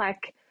almost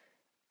like,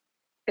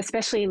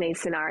 especially in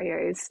these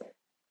scenarios,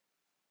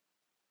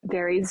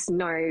 there is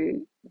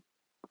no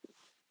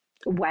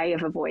way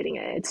of avoiding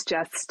it. It's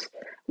just,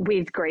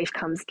 with grief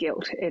comes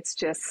guilt. It's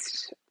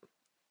just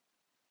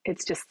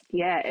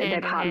yeah,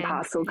 they're part and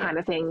parcel kind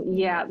of thing.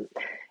 Yeah.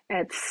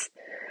 It's,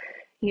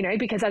 you know,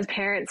 because as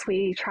parents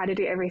we try to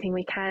do everything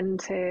we can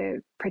to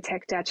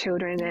protect our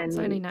children, and it's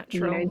only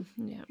natural.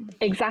 You know,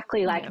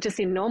 exactly, like just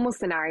in normal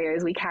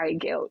scenarios we carry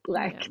guilt,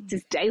 like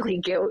just daily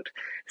guilt.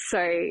 So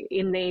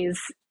in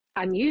these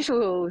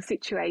unusual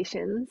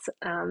situations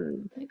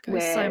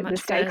where the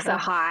stakes are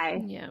high,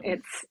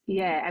 it's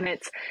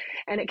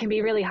and it can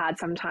be really hard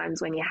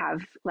sometimes when you have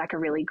like a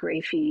really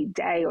griefy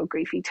day or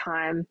griefy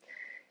time,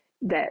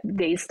 that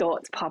these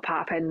thoughts pop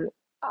up. And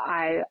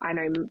I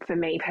know for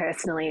me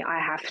personally, I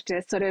have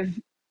to sort of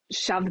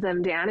shove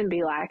them down and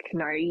be like,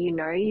 no, you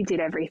know, you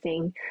did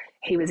everything.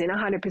 He was in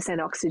 100%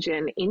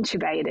 oxygen,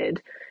 intubated,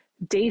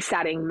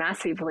 desatting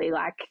massively.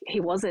 Like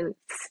he wasn't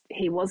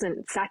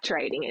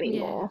saturating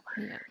anymore.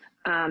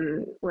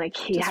 Like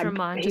he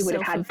would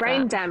have had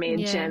brain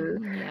damage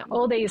and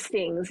all these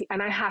things.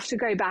 And I have to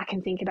go back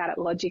and think about it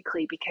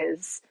logically,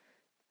 because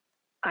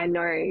I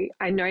know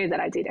that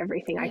I did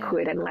everything I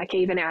could. And like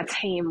even our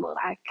team were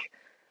like,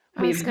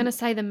 I was going to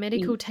say the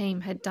medical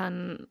team had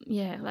done,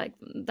 like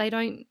they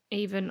don't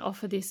even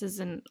offer this as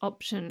an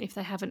option if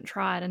they haven't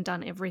tried and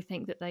done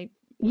everything that they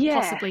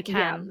possibly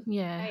can.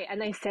 And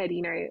they said,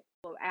 you know,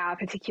 our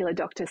particular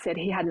doctor said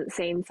he hadn't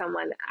seen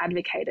someone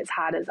advocate as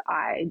hard as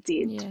I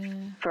did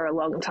for a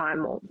long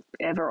time or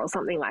ever or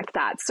something like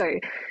that. So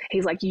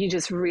he's like, you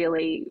just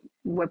really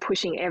were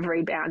pushing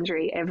every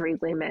boundary, every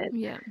limit.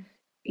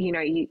 You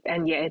know,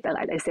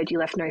 they said you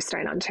left no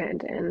stone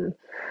unturned, and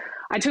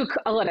I took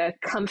a lot of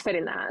comfort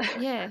in that.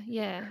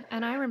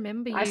 And I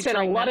remember I spent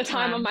a lot of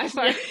time on my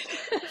phone.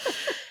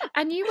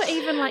 And you were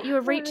even like, you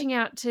were reaching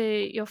out to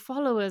your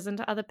followers and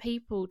to other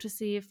people to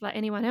see if like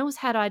anyone else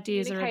had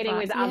ideas or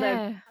advice. With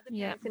other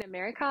parents in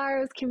America I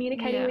was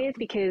communicating with,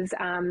 because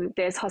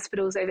there's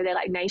hospitals over there,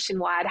 like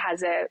Nationwide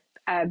has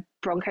a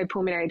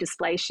bronchopulmonary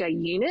dysplasia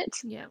unit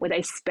where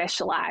they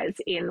specialize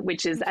in,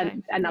 which is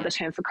another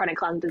term for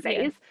chronic lung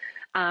disease.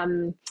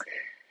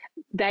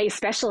 They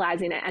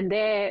specialize in it, and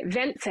their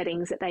vent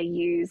settings that they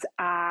use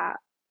are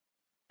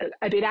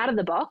a bit out of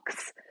the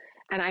box.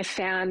 And I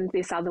found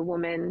this other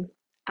woman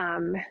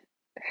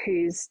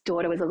whose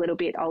daughter was a little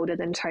bit older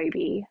than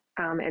Toby,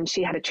 and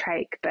she had a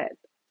trach, but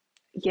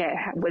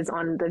was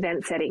on the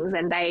vent settings,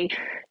 and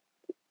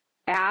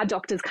our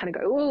doctors kind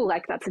of go, oh,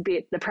 like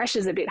the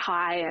pressure's a bit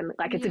high and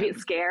like it's a bit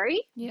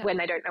scary when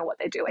they don't know what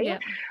they're doing. Yeah.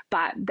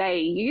 But they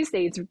use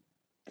these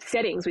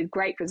settings with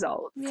great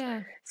results.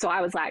 Yeah. So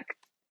I was like,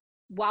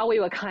 while we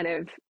were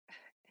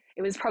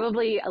it was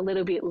probably a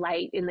little bit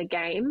late in the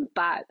game,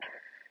 but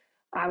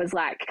I was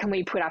like, can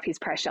we put up his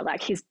pressure?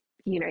 Like his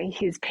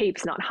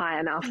peep's not high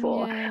enough,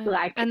 or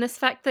like. And this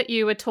fact that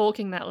you were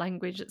talking that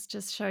language, it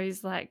just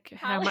shows like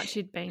how much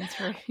you'd been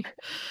through.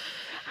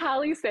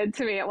 Harley said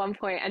to me at one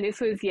point, and this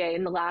was,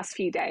 in the last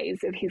few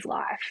days of his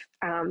life,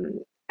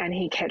 and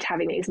he kept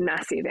having these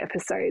massive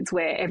episodes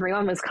where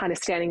everyone was kind of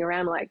standing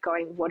around like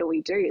going, what do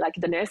we do? Like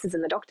the nurses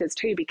and the doctors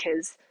too,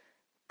 because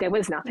there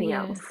was nothing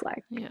else.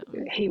 Like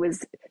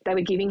they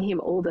were giving him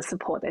all the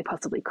support they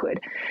possibly could.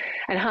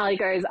 And Harley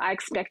goes, I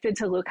expected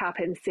to look up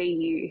and see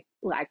you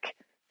like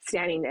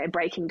standing there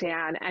breaking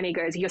down, and he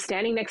goes, you're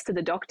standing next to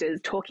the doctors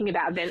talking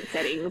about vent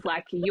settings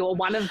like you're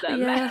one of them.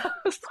 Yeah.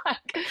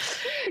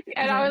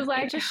 I was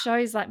like, it just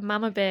shows like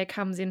mama bear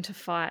comes into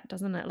fight,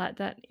 doesn't it? Like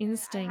that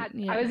instinct.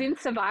 I was in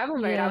survival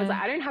mode. I was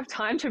like, I don't have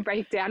time to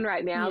break down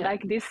right now.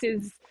 Like this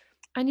is.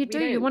 And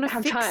you want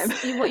to fix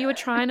time. what you were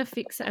trying to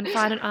fix it and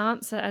find an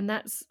answer, and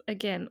that's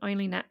again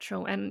only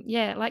natural. And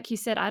like you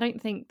said, I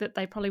don't think that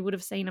they probably would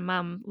have seen a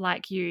mum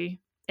like you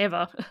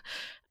ever.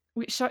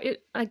 Which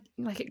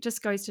it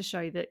just goes to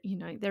show that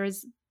there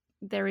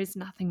is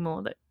nothing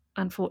more that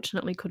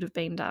unfortunately could have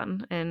been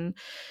done. And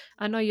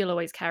I know you'll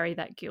always carry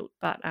that guilt,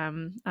 but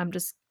I'm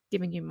just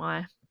giving you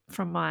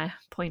from my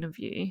point of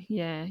view.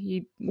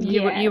 You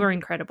were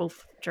incredible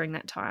during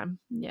that time.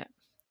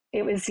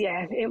 It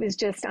was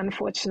just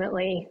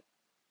unfortunately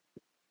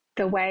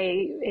the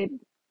way it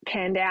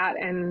panned out,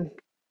 and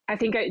I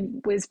think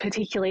it was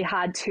particularly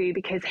hard too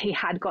because he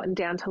had gotten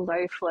down to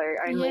low flow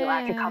only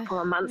like a couple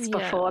of months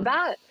before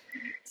that.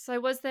 So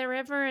was there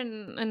ever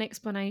an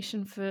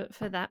explanation for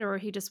that, or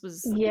he just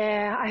was?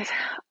 Yeah,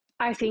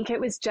 I think it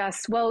was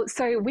just,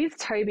 so with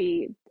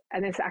Toby,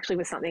 and this actually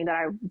was something that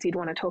I did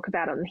want to talk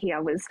about on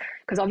here, was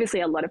because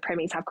obviously a lot of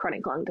preemies have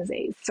chronic lung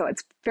disease, so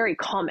it's very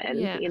common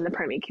in the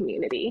preemie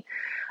community.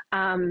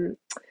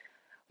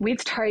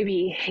 With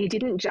Toby, he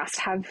didn't just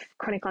have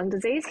chronic lung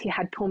disease, he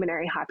had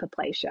pulmonary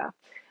hyperplasia,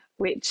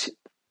 which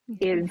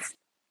is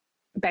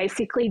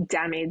basically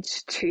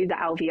damage to the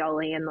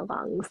alveoli and the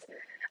lungs.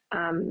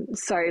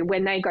 So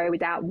when they go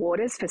without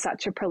waters for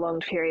such a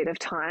prolonged period of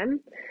time,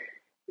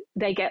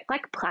 they get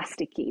like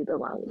plasticky, the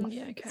lungs.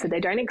 So they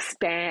don't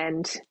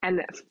expand.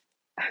 And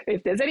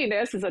if there's any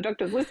nurses or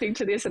doctors listening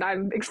to this and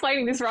I'm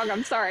explaining this wrong,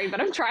 I'm sorry,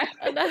 but I'm trying.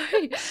 No,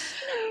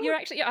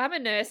 I'm a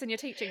nurse and you're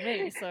teaching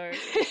me, so.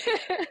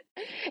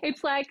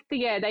 It's like,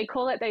 they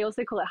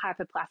also call it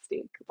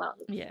hyperplastic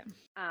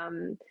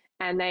lungs.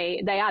 And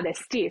they're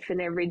stiff and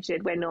they're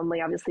rigid, where normally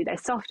obviously they're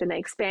soft and they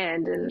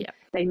expand and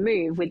they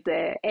move with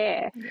the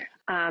air.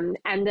 And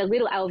the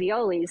little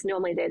alveoli,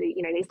 normally they're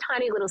these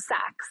tiny little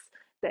sacs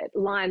that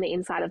line the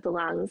inside of the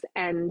lungs.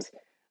 And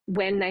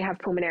when they have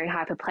pulmonary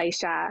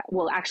hyperplasia,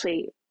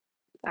 actually,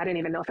 I don't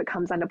even know if it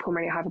comes under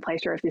pulmonary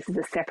hyperplasia or if this is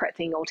a separate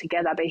thing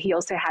altogether, but he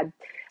also had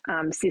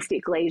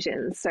cystic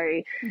lesions. So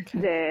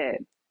the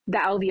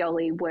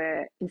alveoli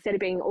were, instead of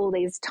being all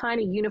these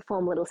tiny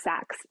uniform little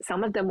sacs,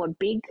 some of them were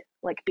big,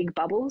 like big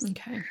bubbles.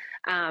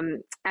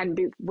 And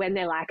when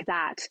they're like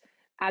that,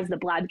 as the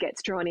blood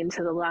gets drawn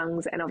into the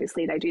lungs, and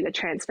obviously they do the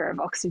transfer of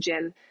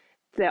oxygen,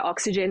 the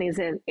oxygen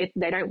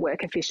they don't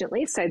work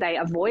efficiently. So they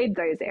avoid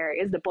those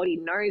areas. The body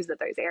knows that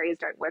those areas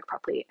don't work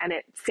properly and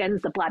it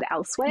sends the blood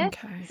elsewhere.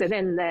 So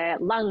then the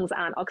lungs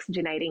aren't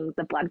oxygenating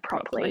the blood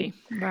properly.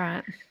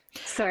 Right.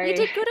 So you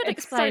did good at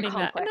explaining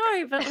that.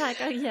 No, but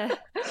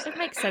it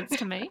makes sense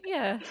to me.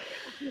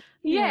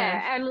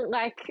 Yeah, and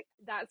like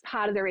that's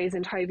part of the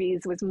reason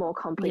Toby's was more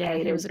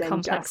complicated. It was a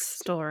complex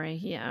story.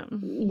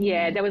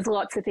 There was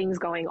lots of things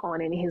going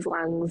on in his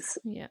lungs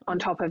on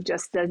top of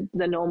just the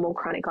normal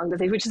chronic lung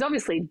disease, which is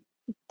obviously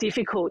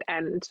difficult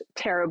and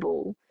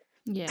terrible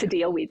to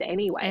deal with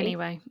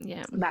anyway.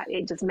 But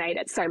it just made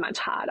it so much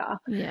harder.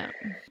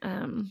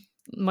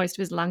 Most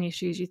of his lung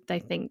issues, did they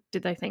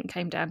think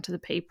came down to the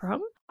pee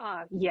problem?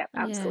 Yeah,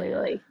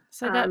 absolutely.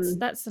 So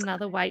that's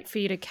another weight for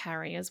you to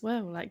carry as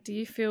well. Like, do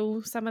you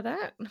feel some of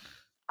that?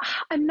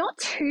 I'm not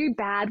too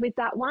bad with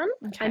that one.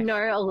 I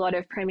know a lot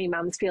of preemie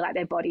mums feel like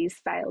their bodies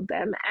failed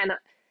them, and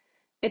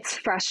it's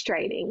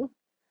frustrating.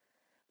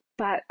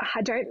 But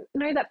I don't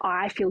know that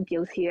I feel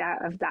guilty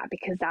of that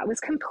because that was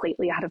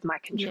completely out of my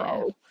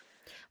control.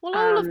 Yeah. Well,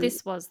 all of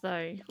this was,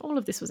 though. All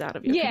of this was out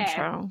of your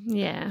control.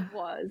 Yeah. It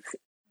was.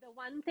 The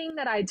one thing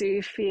that I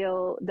do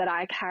feel that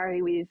I carry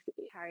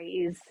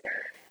is,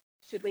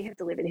 should we have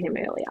delivered him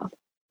earlier?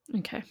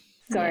 Okay.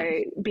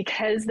 So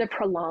because the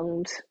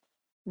prolonged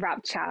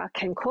rupture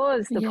can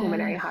cause the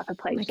pulmonary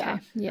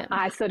hyperplasia,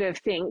 I sort of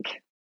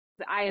think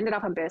that I ended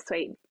up on birth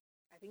suite,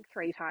 I think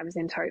 3 times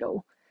in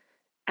total.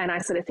 And I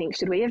sort of think,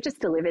 should we have just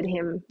delivered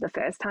him the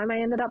first time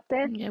I ended up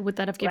there? Yeah, would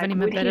that have given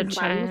him a better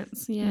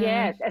chance?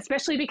 Yeah,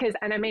 especially because,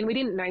 and I mean, we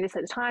didn't know this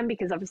at the time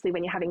because obviously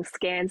when you're having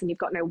scans and you've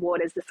got no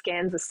waters, the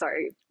scans are so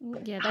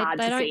hard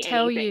they to don't see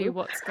tell anything. you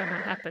what's going to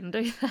happen,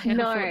 do they?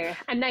 No,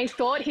 and they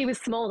thought he was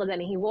smaller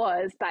than he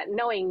was, but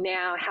knowing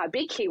now how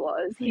big he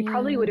was, he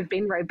probably would have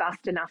been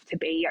robust enough to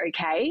be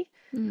okay.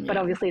 But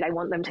obviously they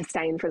want them to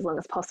stay in for as long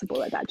as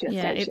possible at that gestation.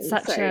 Yeah, it's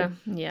such a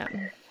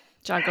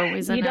juggle,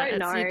 isn't it? You don't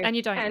know. And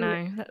you don't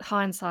know.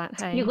 Hindsight,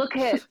 hey. You look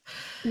at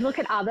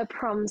other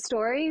prom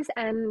stories,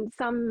 and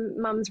some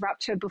mums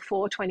rupture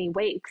before 20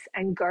 weeks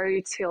and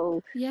go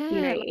till,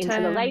 into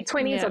the late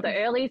 20s or the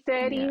early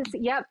 30s.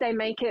 Yep, they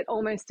make it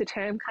almost a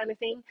term kind of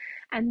thing,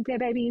 and their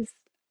babies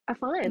are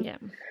fine. Yeah.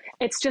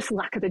 It's just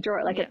luck of the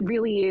draw. Like, it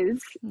really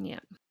is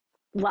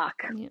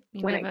luck.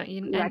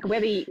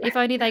 If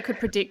only they could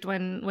predict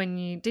when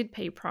you did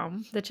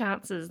pre-prom the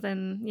chances,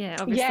 then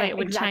obviously it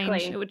would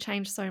change. It would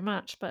change so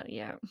much, but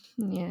you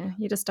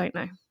just don't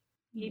know.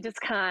 You just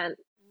can't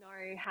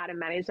know how to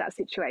manage that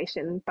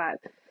situation. But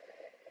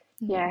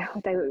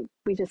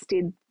we just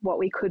did what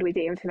we could with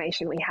the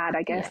information we had,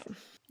 I guess.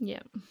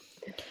 Yeah.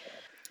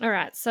 All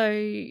right.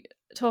 So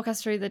talk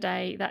us through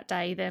that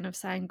day then of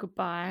saying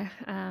goodbye.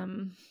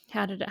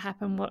 How did it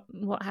happen?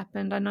 What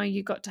happened? I know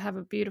you got to have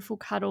a beautiful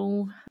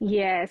cuddle.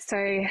 Yeah,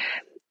 so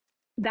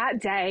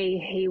that day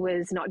he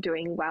was not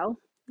doing well.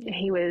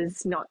 He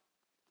was not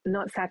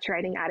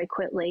saturating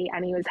adequately,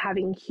 and he was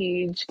having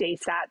huge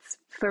desats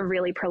for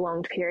really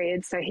prolonged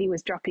periods. So he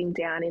was dropping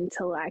down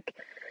into like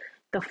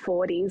the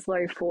 40s,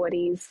 low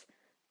 40s.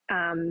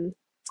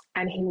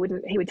 And he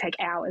would take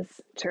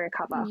hours to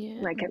recover.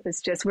 Like, it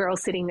was just, we're all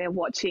sitting there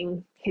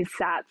watching his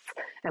sats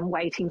and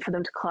waiting for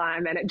them to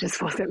climb, and it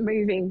just wasn't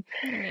moving.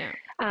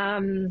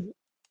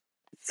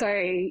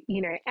 So,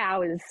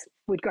 hours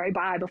would go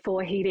by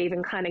before he'd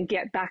even kind of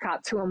get back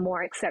up to a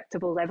more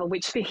acceptable level,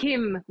 which for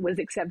him was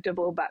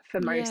acceptable, but for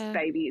most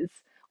babies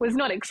was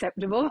not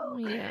acceptable,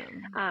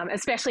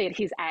 especially at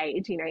his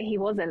age. He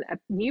wasn't a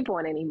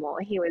newborn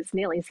anymore. He was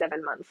nearly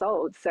 7 months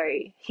old, so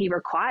he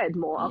required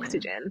more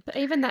oxygen. But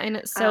even that in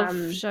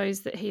itself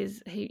shows that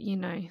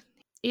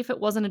if it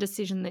wasn't a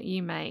decision that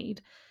you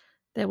made,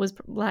 there was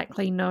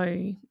likely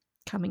no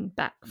coming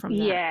back from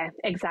that. Yeah,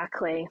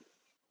 exactly.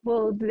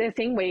 Well,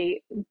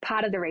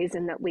 part of the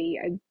reason that we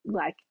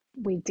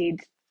did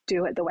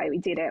do it the way we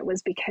did it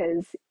was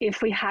because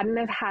if we hadn't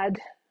have had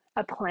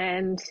a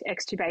planned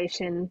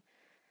extubation,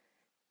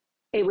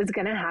 it was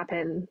going to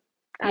happen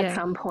at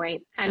some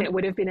point, and it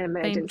would have been an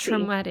emergency. Been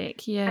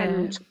traumatic,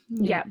 And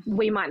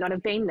we might not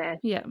have been there.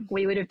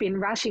 We would have been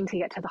rushing to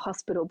get to the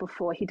hospital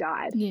before he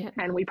died,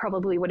 and we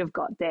probably would have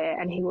got there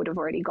and he would have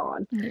already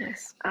gone.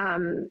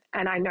 And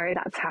I know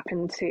that's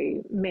happened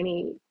to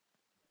many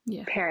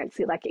parents,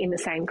 like in the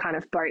same kind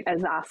of boat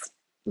as us,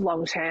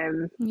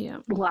 long-term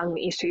lung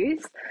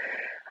issues.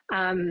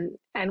 And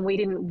we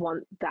didn't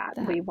want that.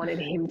 We wanted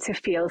him to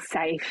feel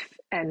safe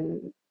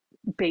and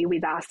be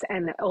with us.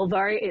 And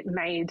although it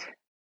made,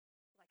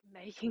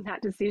 making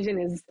that decision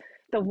is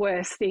the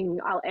worst thing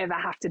I'll ever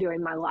have to do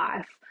in my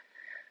life,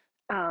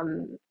 I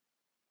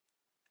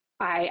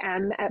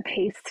am at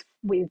peace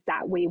with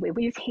that. We were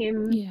with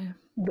him. He,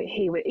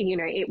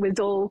 it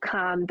was all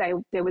calm.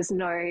 There was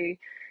no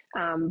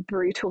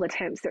brutal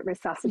attempts at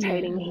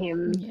resuscitating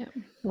him.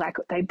 Like,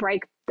 they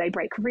break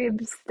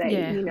ribs.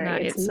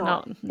 It's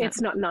not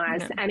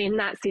nice. And in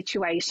that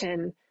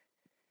situation,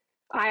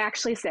 I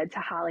actually said to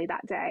Harley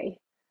that day,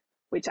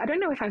 which I don't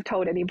know if I've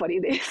told anybody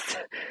this,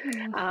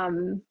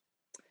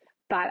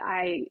 but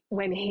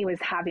when he was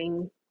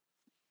having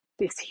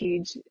this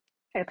huge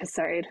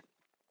episode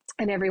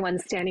and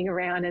everyone's standing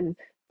around and,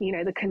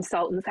 the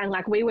consultants, and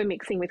like we were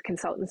mixing with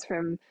consultants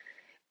from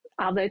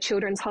other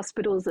children's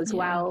hospitals as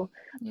well.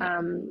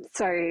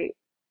 So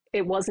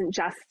it wasn't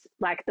just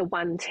like the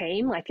one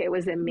team, like it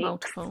was a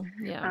mix. Multiple,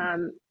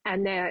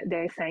 and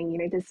they're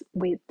saying,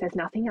 there's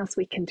nothing else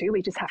we can do.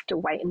 We just have to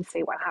wait and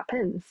see what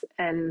happens.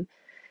 And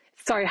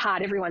so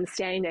hard, everyone's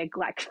standing there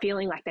like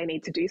feeling like they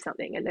need to do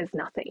something, and there's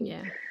nothing.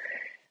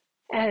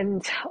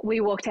 And we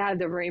walked out of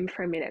the room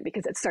for a minute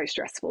because it's so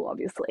stressful,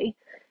 obviously.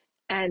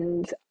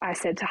 And I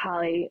said to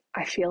Harley,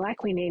 I feel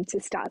like we need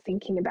to start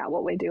thinking about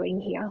what we're doing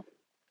here.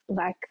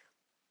 Like,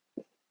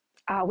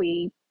 are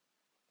we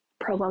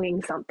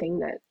prolonging something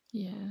that,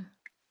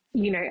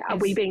 are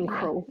we being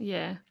cruel?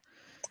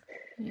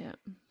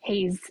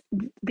 He's,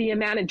 the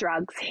amount of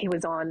drugs he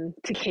was on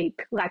to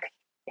keep, like,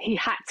 he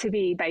had to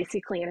be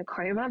basically in a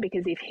coma,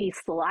 because if he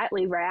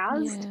slightly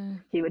roused,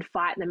 he would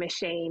fight the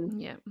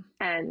machine.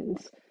 And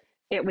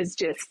it was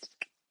just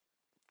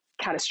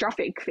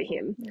catastrophic for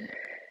him.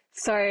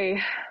 So,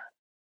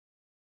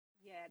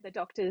 the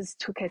doctors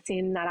took us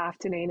in that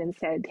afternoon and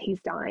said,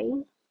 he's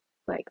dying.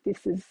 Like,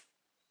 this is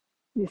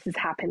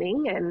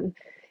happening, and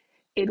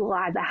it'll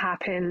either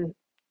happen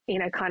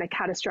in a kind of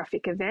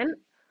catastrophic event,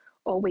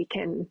 or we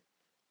can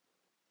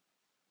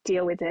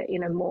deal with it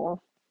in a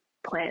more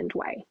planned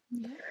way.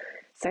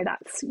 So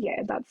that's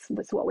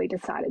what we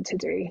decided to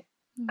do.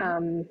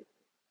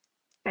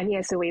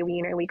 so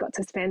we got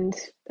to spend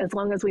as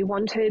long as we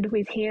wanted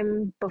with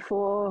him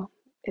before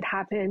it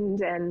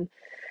happened. And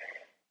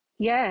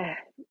yeah,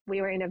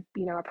 we were in a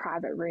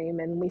private room,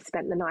 and we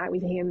spent the night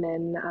with him,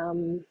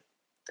 and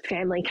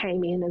family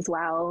came in as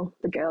well.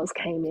 The girls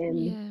came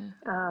in.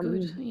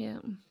 Good. Yeah.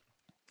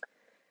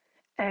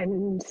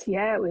 And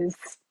yeah, it was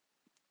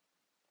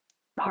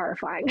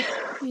horrifying.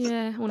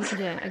 Yeah. Well,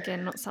 yeah.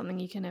 Again, not something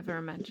you can ever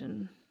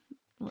imagine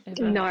or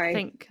ever No,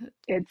 think.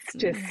 it's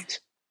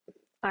just,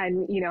 I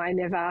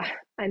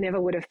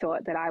never would have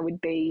thought that I would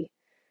be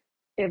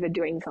ever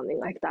doing something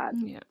like that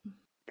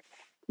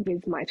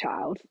with my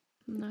child.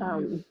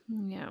 No.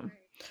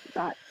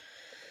 But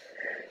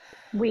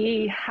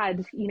we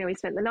had, we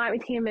spent the night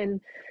with him,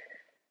 and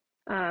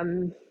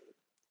then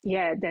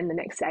the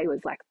next day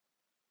was like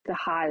the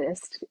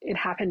hardest. It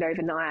happened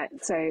overnight.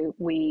 So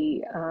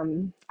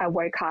I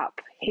woke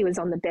up, he was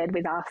on the bed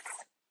with us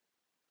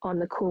on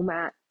the cool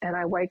mat, and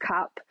I woke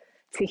up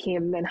to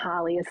him and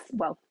Harley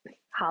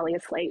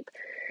asleep.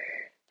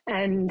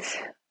 And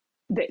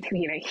that,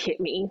 hit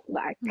me,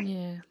 like,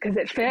 because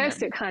at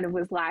first it kind of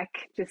was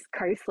like just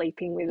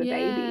co-sleeping with a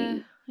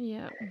baby.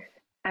 Yeah.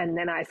 And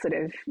then I sort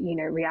of,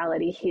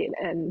 reality hit,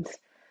 and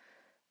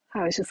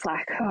I was just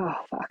like, oh,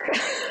 fuck.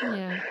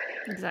 Yeah,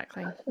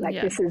 exactly.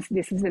 Like, this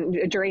isn't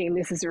a dream.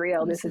 This is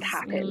real. This has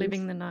happened. You're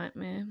living the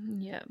nightmare.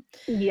 Yeah.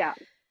 Yeah.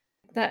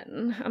 That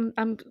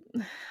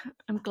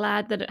I'm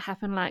glad that it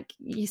happened. Like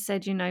you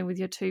said, with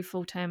your 2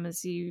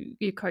 full-termers,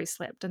 you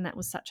co-slept, and that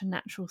was such a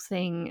natural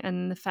thing.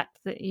 And the fact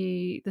that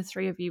the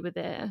 3 of you were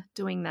there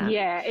doing that.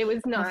 Yeah, it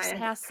was nice.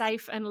 How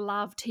safe and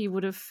loved he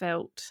would have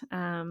felt.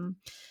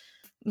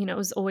 It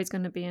was always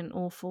going to be an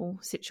awful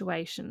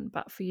situation,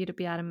 but for you to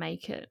be able to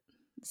make it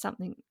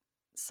something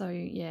so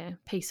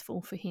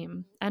peaceful for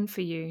him and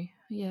for you.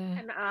 Yeah.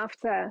 And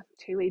after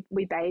too,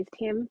 we bathed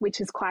him, which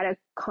is quite a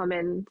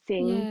common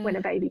thing when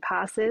a baby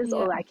passes,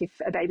 or like if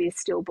a baby is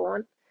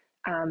stillborn,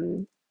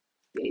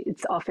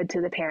 it's offered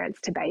to the parents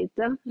to bathe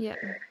them. Yeah.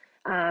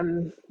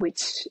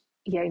 Which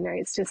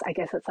it's just, I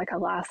guess it's like a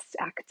last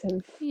act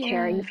of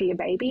caring for your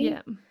baby.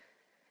 Yeah.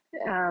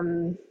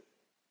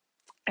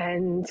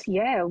 And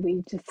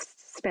we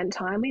just spent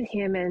time with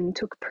him and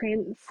took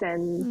prints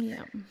and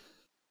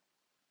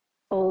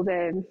all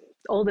the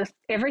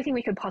everything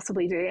we could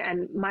possibly do.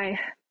 And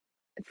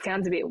it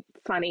sounds a bit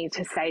funny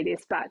to say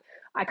this, but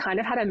I kind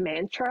of had a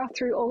mantra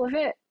through all of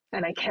it,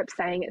 and I kept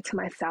saying it to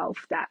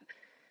myself that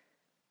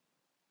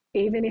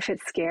even if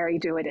it's scary,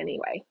 do it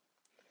anyway.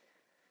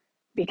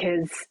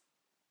 Because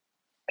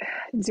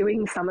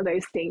doing some of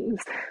those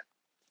things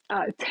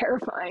are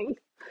terrifying,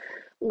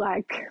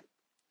 like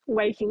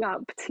waking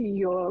up to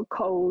your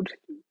cold,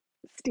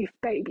 stiff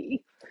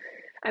baby.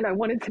 And I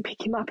wanted to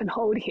pick him up and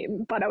hold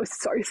him, but I was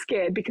so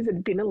scared because it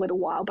had been a little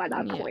while by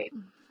that point.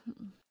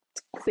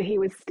 So he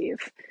was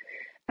stiff,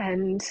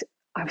 and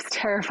I was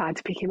terrified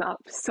to pick him up,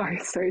 so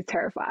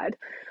terrified.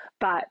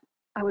 But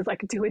I was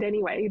like, do it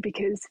anyway,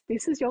 because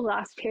this is your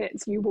last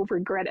chance. You will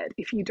regret it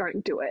if you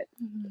don't do it.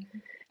 Mm-hmm.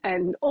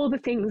 And all the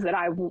things that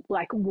I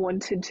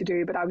wanted to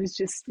do, but I was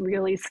just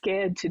really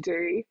scared to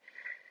do.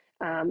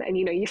 And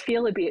you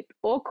feel a bit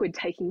awkward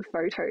taking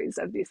photos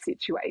of this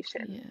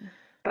situation. Yeah.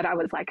 But I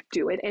was like,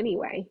 do it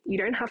anyway. You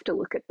don't have to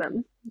look at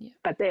them,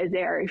 but they're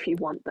there if you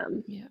want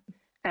them. Yeah.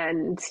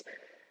 And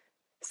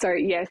so,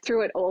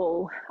 through it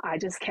all, I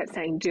just kept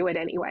saying, do it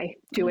anyway.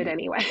 Do it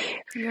anyway.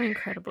 You're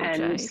incredible,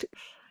 and Jade.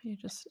 You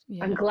just,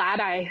 I'm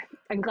glad I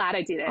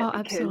did it. Oh,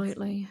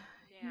 absolutely.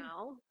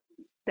 Now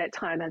that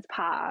time has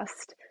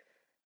passed,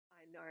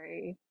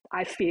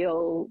 I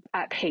feel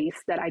at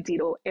peace that I did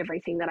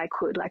everything that I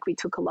could. Like, we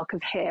took a lock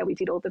of hair, we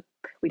did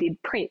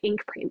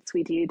ink prints,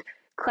 we did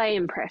clay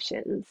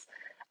impressions.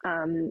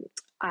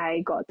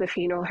 I got the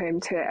funeral home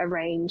to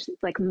arrange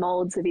like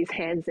molds of his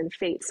hands and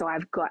feet, so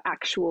I've got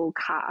actual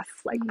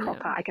casts, like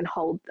proper. I can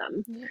hold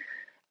them. Yeah.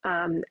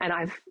 And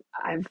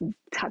I've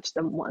touched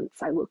them once.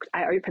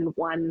 I opened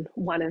one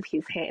of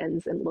his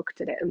hands and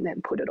looked at it, and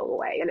then put it all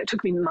away. And it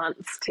took me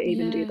months to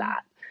even do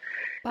that.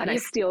 But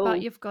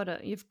you've got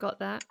it. You've got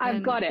that.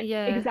 I've got it.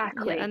 Yeah,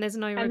 exactly. Yeah, and there's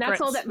no regrets. And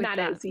that's all that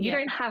matters. That. You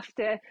don't have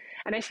to.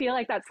 And I feel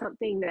like that's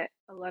something that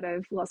a lot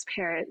of lost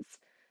parents,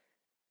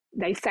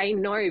 they say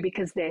no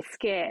because they're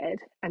scared.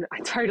 And I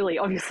totally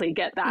obviously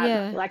get that.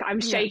 Yeah. Like, I'm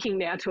shaking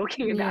now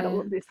talking about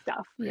all of this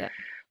stuff. Yeah.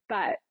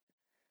 But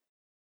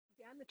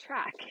down the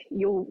track,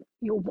 you'll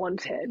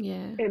want it.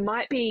 Yeah.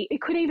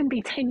 It could even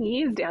be 10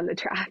 years down the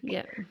track.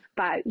 Yeah.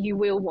 But you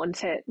will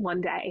want it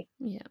one day.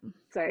 Yeah.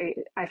 So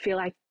I feel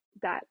like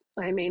that,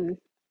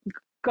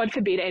 God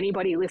forbid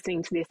anybody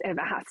listening to this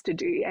ever has to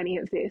do any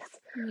of this.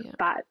 Yeah.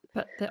 But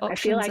the options I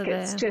feel like are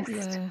it's there.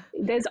 just,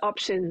 there's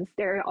options.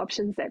 There are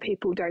options that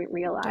people don't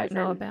realise. Don't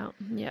know about.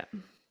 Yeah.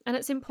 And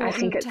it's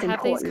important to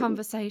have these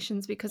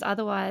conversations, because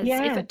otherwise,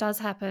 if it does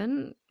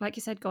happen, like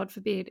you said, God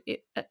forbid,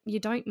 you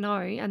don't know.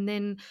 And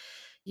then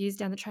years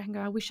down the track and go,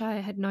 I wish I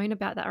had known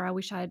about that, or I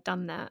wish I had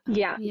done that.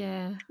 Yeah.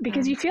 Yeah.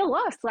 Because you feel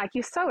lost. Like,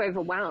 you're so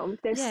overwhelmed.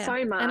 There's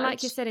so much. And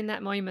like you said, in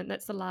that moment,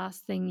 that's the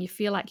last thing you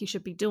feel like you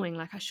should be doing.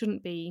 Like, I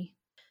shouldn't be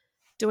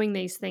doing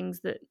these things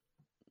that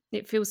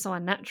it feels so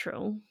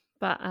unnatural.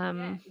 But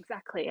Yeah,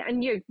 exactly.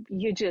 And you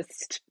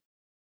just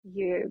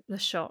the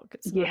shock,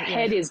 it's your not, yeah,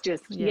 head is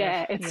just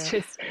yeah, it's yeah,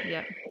 just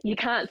yeah, you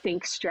can't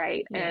think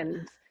straight, yeah.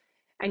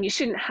 and you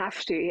shouldn't have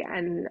to.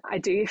 And I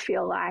do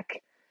feel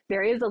like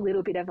there is a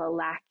little bit of a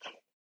lack,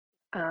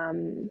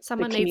 the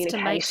Someone needs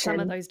to make some of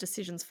communication. those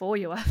decisions for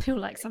you. I feel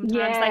like sometimes they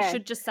Yeah.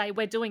 should just say,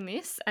 we're doing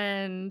this,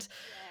 and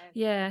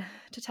yeah,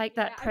 to take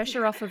Yeah, that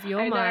pressure off of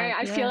your I know. mind.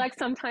 I feel Yeah, like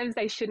sometimes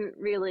they shouldn't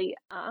really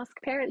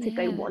ask parents if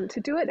they yeah, want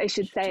to do it. They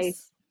should say,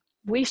 just,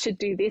 we should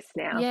do this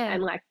now, yeah,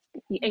 and like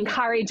yeah,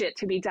 encourage it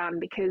to be done,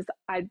 because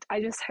I've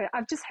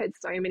just heard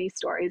so many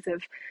stories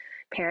of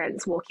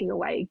parents walking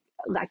away,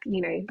 like,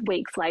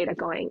 weeks later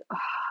going, oh,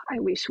 I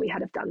wish we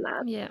had have done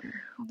that. yeah.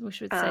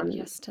 Wish we'd said Um,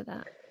 yes to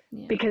that.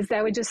 Yeah, because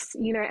they were just,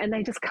 and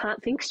they just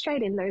can't think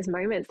straight in those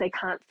moments. They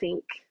can't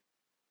think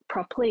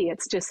properly.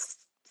 It's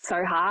just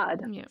so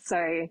hard. yeah,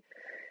 So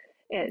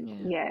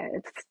yeah.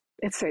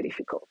 it's so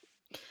difficult.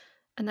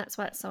 And that's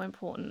why it's so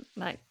important.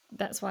 Like,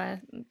 that's why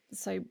I'm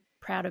so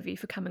proud of you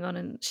for coming on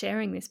and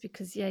sharing this,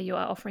 because yeah, you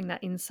are offering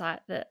that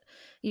insight that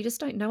you just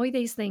don't know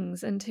these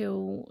things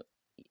until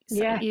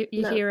Yeah, you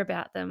no. hear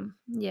about them.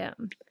 Yeah.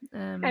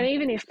 And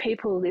even if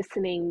people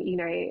listening,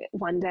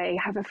 one day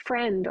have a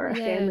friend or a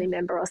Yeah. family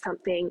member or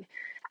something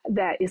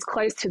that is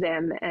close to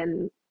them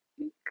and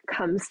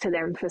comes to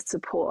them for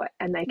support,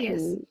 and they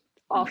Yes. can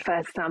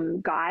offer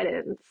some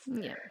guidance.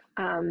 Yeah.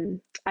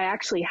 I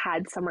actually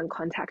had someone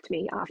contact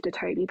me after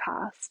Toby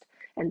passed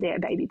and their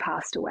baby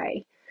passed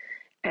away.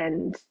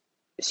 And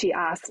she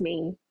asked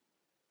me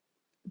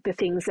the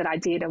things that I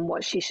did and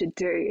what she should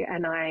do.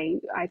 And I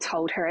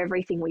told her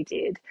everything we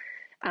did.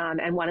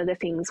 And one of the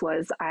things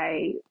was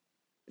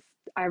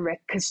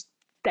because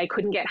they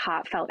couldn't get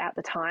heartfelt at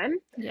the time.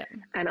 Yeah.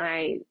 And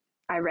I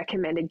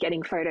recommended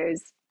getting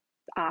photos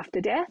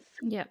after death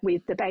Yeah.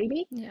 with the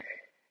baby. Yeah.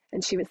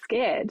 And she was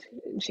scared.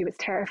 She was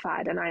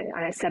terrified. And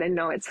I said, I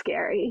know it's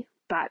scary,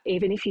 but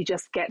even if you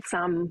just get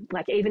some,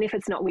 like, even if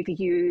it's not with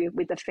you,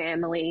 with the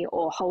family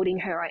or holding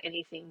her or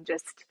anything,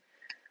 just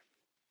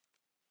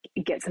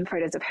get some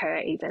photos of her,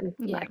 even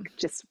like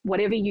just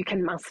whatever you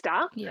can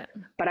muster. Yeah.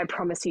 But I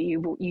promise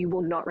you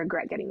will not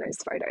regret getting those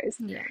photos.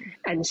 Yeah.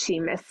 And she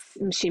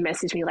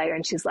messaged me later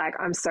and she's like,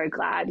 I'm so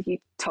glad you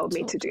told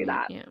me to do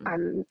that.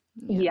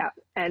 Yeah.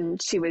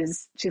 And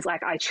she's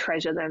like, I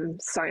treasure them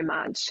so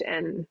much.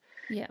 And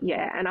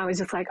and I was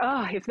just like,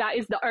 oh, if that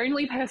is the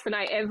only person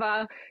I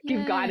ever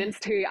give guidance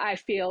to, I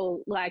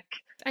feel like.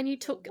 And you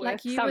took,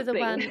 like, you were the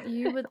one,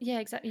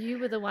 exactly. You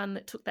were the one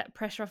that took that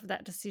pressure off of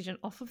that decision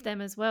off of them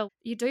as well.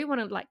 You do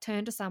want to, like,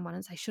 turn to someone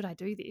and say, should I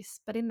do this?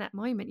 But in that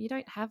moment, you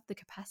don't have the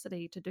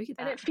capacity to do that.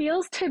 And it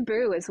feels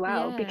taboo as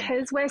well,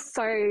 because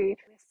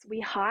we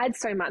hide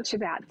so much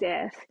about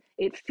death.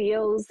 It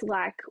feels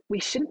like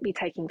we shouldn't be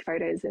taking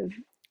photos of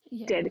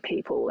dead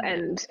people,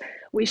 and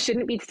we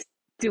shouldn't be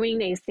doing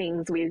these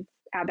things with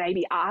our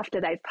baby after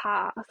they've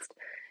passed.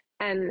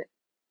 And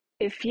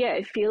it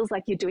feels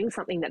like you're doing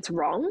something that's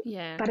wrong,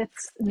 but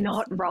it's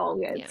not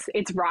wrong.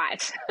 It's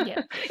right.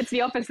 Yeah. It's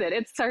the opposite.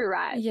 It's so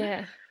right.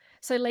 Yeah.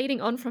 So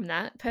leading on from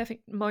that,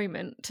 perfect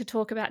moment to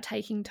talk about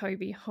taking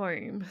Toby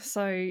home.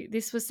 So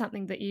this was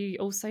something that you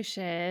also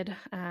shared.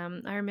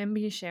 I remember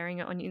you sharing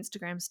it on your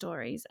Instagram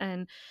stories,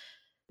 and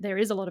there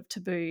is a lot of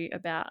taboo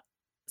about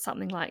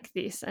something like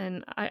this.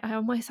 And I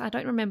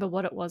don't remember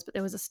what it was, but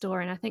there was a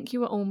story, and I think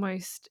you were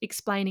almost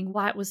explaining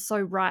why it was so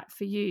right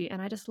for you.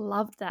 And I just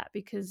loved that,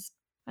 because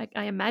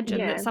I imagine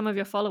that some of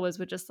your followers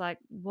were just like,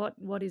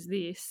 what is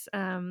this?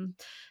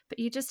 But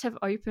you just have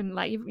opened,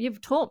 like,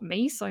 you've taught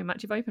me so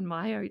much. You've opened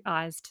my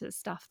eyes to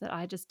stuff that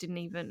I just didn't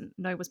even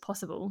know was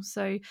possible.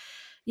 So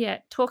yeah,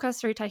 talk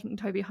us through taking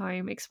Toby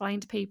home,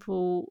 explain to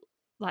people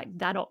like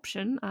that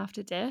option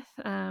after death,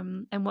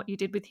 and what you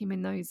did with him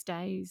in those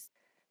days.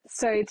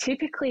 So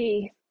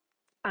typically,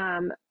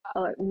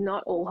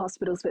 not all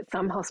hospitals, but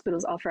some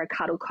hospitals offer a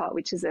cuddle cot,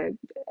 which is a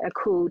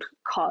cooled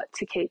cot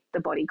to keep the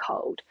body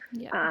cold.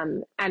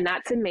 And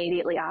that's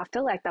immediately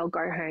after, like, they'll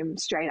go home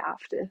straight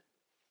after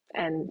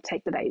and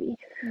take the baby.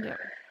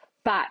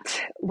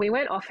 But we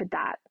weren't offered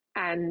that,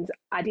 and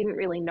I didn't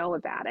really know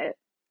about it.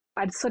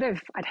 I'd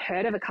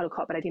heard of a cuddle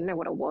cot, but I didn't know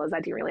what it was.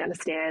 I didn't really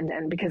understand.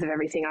 And because of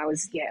everything, I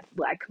was,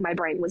 like, my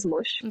brain was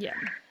mush.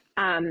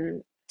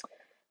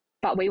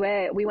 But we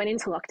went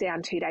into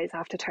lockdown 2 days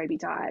after Toby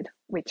died,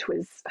 which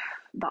was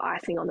the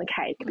icing on the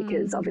cake,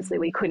 because obviously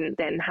we couldn't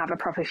then have a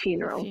proper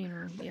funeral.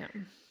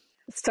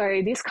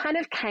 So this kind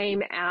of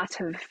came out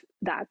of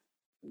that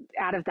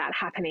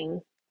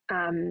happening.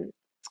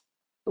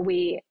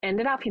 We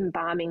ended up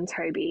embalming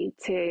Toby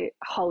to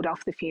hold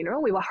off the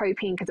funeral. We were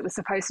hoping, because it was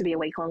supposed to be a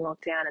week-long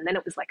lockdown, and then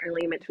it was like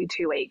only meant to be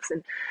 2 weeks.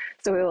 And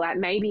so we were like,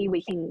 maybe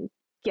we can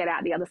get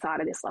out the other side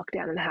of this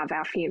lockdown and have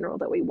our funeral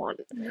that we want.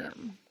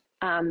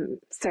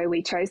 So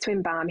we chose to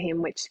embalm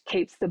him, which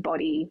keeps the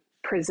body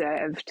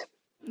preserved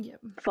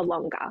for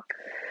longer.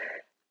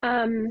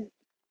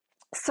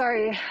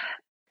 So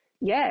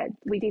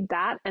we did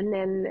that. And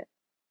then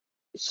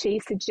she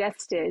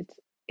suggested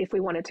if we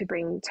wanted to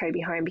bring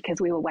Toby home,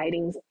 because we were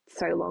waiting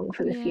so long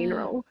for the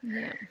funeral,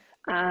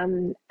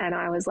 And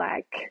I was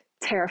like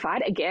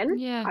terrified again.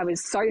 Yeah. I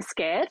was so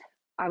scared.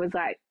 I was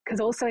like, because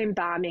also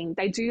embalming,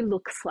 they do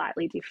look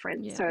slightly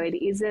different. Yeah. So it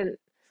isn't,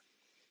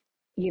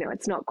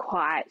 it's not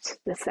quite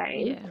the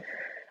same.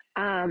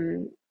 Yeah.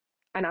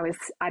 And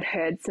I'd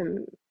heard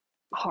some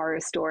horror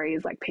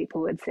stories, like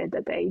people had said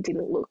that they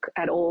didn't look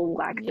at all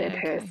like their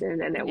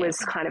person, and it was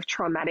kind of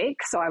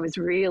traumatic. So I was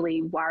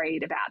really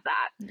worried about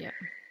that. Yeah.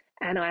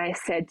 And I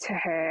said to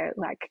her,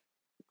 like,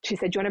 she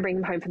said, do you want to bring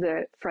him home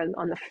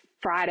on the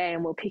Friday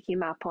and we'll pick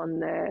him up on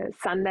the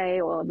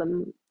Sunday or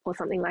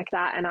something like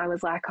that? And I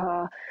was like,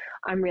 oh,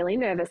 I'm really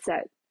nervous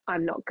that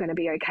I'm not going to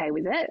be okay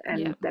with it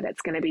and that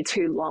it's going to be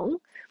too long.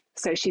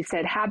 So she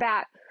said, how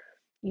about,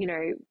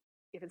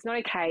 if it's not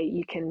okay,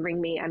 you can ring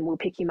me and we'll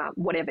pick him up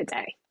whatever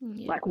day,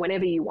 like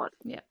whenever you want.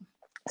 Yeah.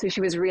 So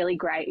she was really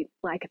great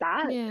like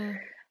that. Yeah.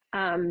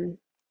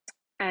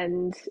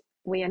 And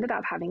we ended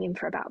up having him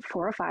for about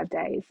 4 or 5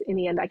 days. In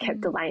the end, I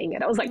kept delaying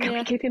it. I was like, can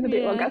we keep him a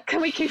bit longer? Can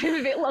we keep him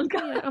a bit longer?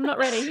 Yeah, I'm not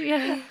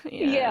ready.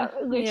 Yeah.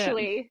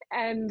 Literally.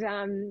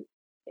 And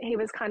he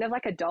was kind of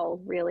like a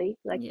doll, really.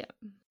 Like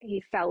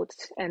he felt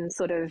and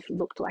sort of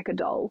looked like a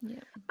doll,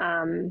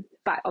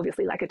 but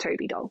obviously like a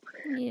Toby doll.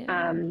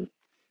 Yeah.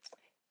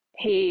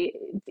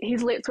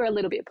 His lips were a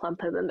little bit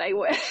plumper than they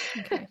were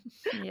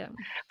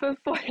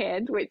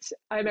beforehand, which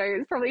I know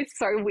is probably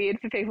so weird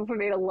for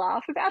me to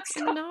laugh about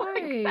stuff. No,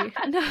 like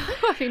that.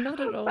 no, not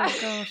at all. But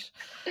gosh,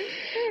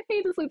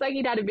 he just looked like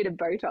he'd had a bit of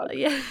Botox.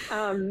 Yeah.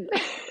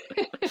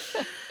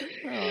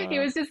 It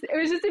was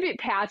just a bit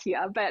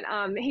poutier, but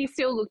he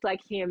still looked like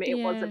him. It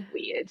wasn't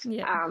weird.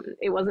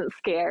 It wasn't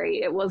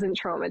scary. It wasn't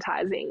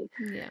traumatizing.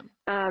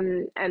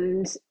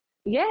 And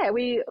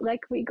we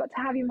got to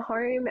have him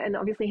home, and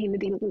obviously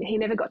he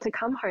never got to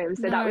come home,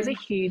 so that was a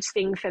huge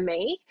thing for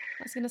me.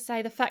 I was going to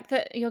say, the fact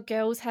that your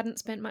girls hadn't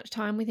spent much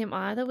time with him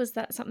either, was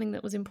that something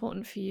that was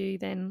important for you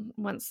then?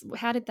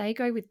 How did they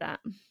go with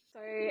that?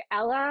 So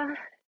Ella,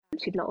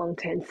 she'd not long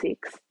turned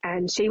 6,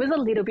 and she was a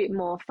little bit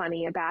more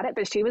funny about it,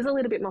 but she was a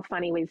little bit more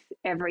funny with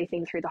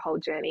everything through the whole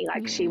journey.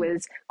 Like she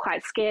was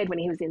quite scared when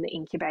he was in the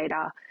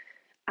incubator.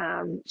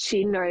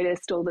 She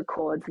noticed all the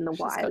cords and the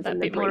wires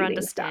and the bit more breathing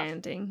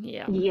understanding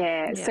stuff.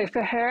 Yeah. So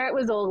for her, it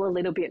was all a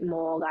little bit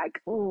more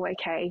like, oh,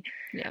 okay.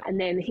 And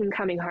then him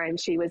coming home,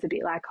 she was a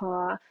bit like,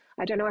 oh,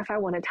 I don't know if I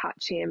want to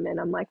touch him. And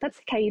I'm like, that's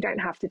okay. You don't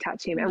have to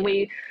touch him. And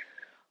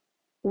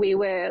we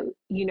were,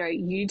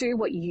 you do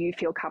what you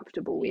feel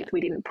comfortable with.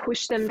 We didn't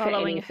push them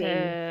following for anything.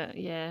 Her.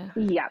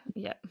 Yeah.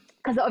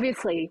 Because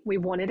obviously we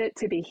wanted it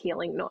to be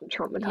healing, not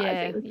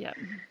traumatizing.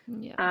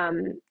 Yeah.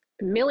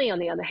 Millie, on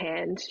the other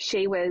hand,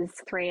 she was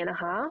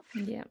 3.5.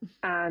 Yeah.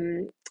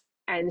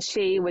 And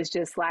she was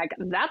just like,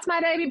 that's my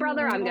baby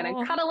brother. I'm going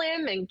to cuddle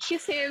him and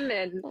kiss him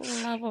and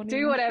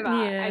do whatever.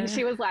 Yeah. And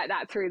she was like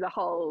that through the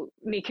whole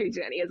NICU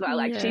journey as well.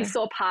 Like she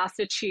saw past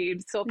the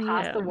tube, saw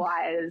past the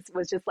wires,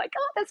 was just like,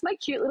 oh, that's my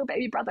cute little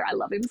baby brother. I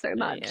love him so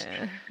much.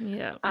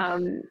 Yeah.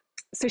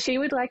 So she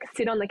would like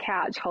sit on the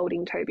couch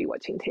holding Toby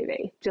watching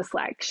TV, just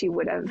like she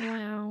would have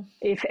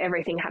if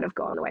everything had have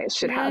gone the way it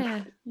should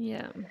have.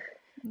 Yeah.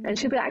 And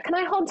she'd be like, can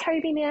I hold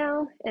Toby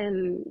now?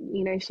 And,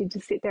 she'd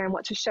just sit there and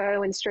watch a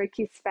show and stroke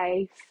his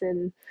face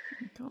and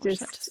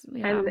gives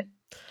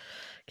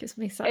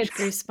me such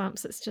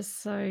goosebumps. It's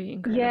just so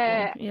incredible.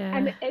 Yeah.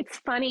 And it's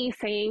funny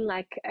seeing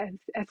like a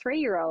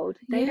 3-year-old,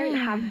 they don't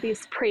have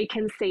this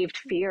preconceived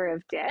fear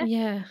of death.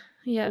 Yeah.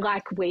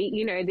 Like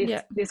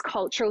this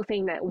cultural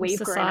thing that we've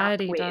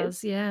society grown up with.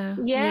 does.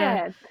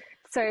 Yeah.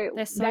 So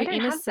they're so they don't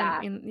innocent.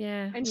 have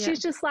that. And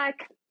she's just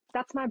like,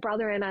 that's my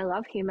brother and I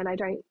love him and I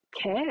don't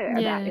care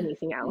about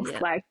anything else.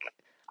 Like,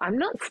 I'm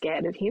not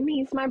scared of him.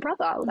 He's my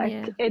brother.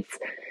 Like it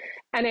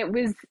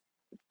was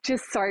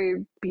just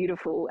so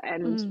beautiful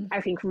and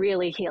I think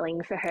really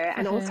healing for her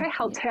and also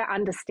helped her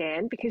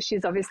understand, because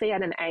she's obviously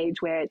at an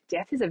age where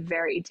death is a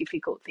very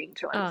difficult thing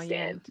to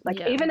understand.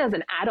 Even as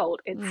an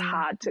adult, it's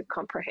hard to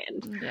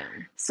comprehend.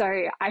 So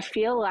I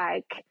feel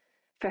like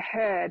for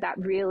her, that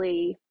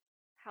really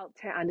helped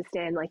her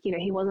understand, like,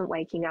 he wasn't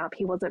waking up,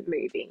 he wasn't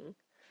moving.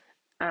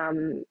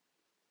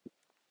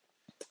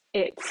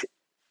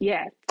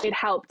 It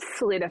helped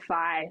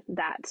solidify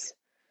that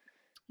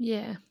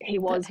he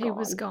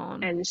was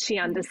gone and she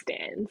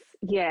understands.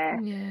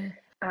 I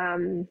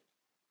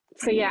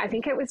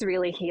think it was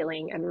really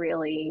healing and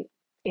really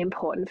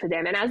important for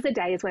them. And as the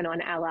days went on,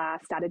 Ella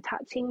started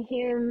touching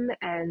him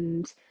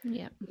and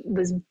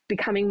was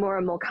becoming more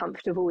and more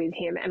comfortable with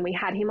him. And we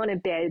had him on a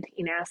bed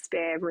in our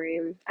spare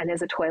room, and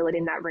there's a toilet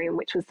in that room,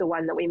 which was the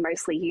one that we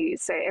mostly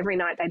used. So every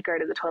night they'd go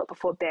to the toilet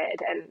before bed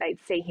and they'd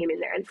see him in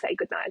there and say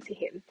goodnight to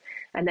him.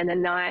 And then the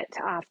night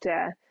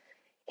after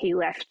he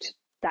left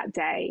that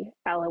day,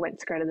 Ella went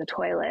to go to the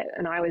toilet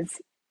and I was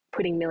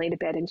putting Millie to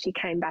bed and she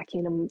came back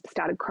in and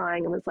started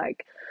crying and was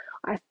like,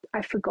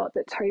 I forgot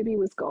that Toby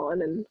was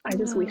gone and I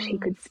just wish he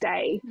could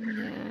stay.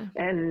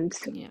 And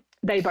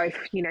they both,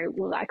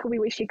 were like, we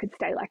wish he could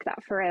stay like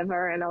that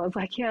forever. And I was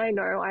like, yeah, I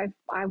know,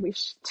 I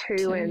wish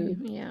too.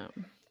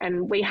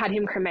 And we had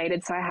him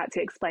cremated, so I had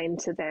to explain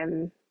to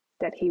them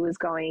that he was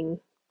going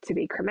to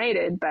be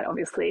cremated, but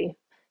obviously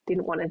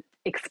didn't want to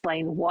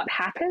explain what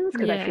happens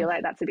because I feel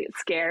like that's a bit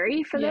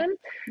scary for them.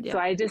 So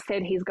I just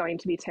said he's going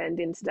to be turned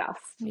into dust.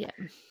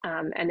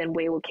 And then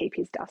we will keep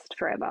his dust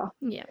forever.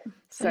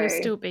 So he'll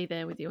still be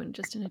there with you and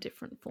just in a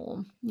different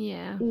form.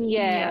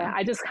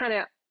 I just kind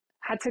of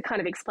had to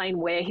kind of explain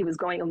where he was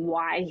going and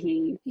why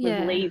he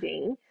was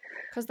leaving.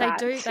 Because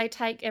they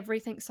take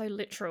everything so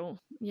literal.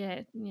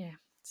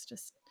 It's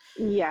just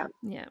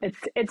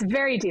it's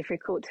very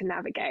difficult to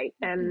navigate,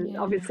 and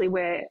obviously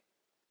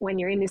when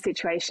you're in this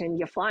situation,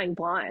 you're flying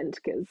blind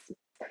because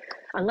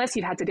unless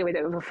you've had to deal with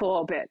it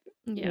before, but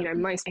you know,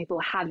 most people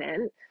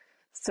haven't.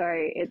 So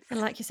it's, and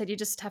like you said, you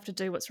just have to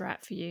do what's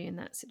right for you in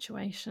that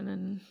situation.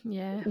 And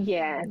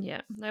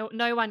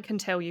no one can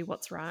tell you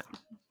what's right.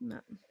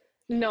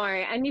 No,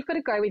 and you've got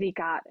to go with your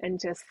gut and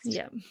just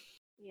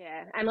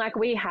and like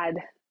we had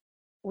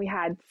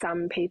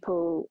some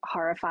people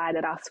horrified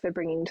at us for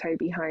bringing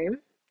Toby home.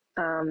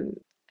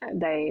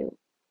 They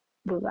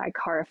were like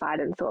horrified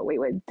and thought we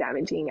were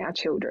damaging our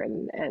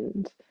children,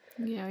 and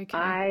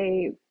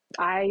I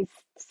say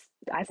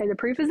the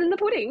proof is in the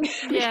pudding.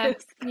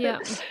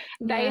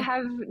 They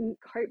have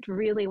coped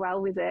really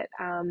well with it,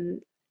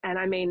 and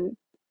I mean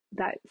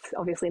that's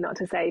obviously not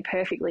to say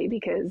perfectly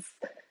because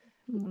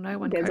no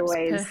one there's copes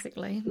always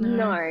perfectly.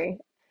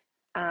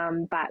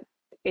 But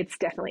it's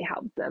definitely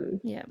helped them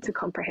to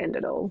comprehend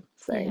it all.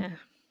 So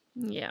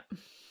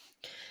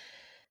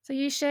So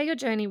you share your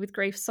journey with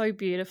grief so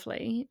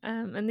beautifully,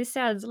 and this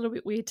sounds a little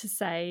bit weird to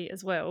say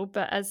as well,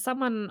 but as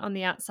someone on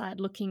the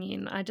outside looking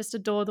in, I just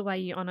adore the way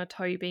you honour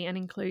Toby and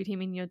include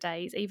him in your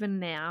days, even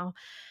now.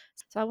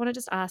 So I want to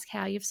just ask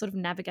how you've sort of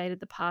navigated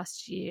the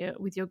past year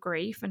with your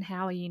grief, and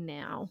how are you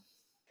now?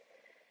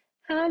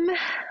 I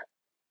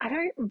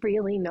don't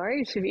really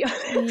know, to be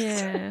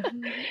honest.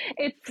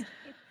 It's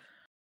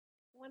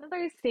one of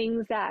those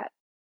things that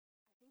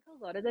I think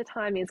a lot of the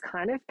time is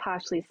kind of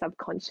partially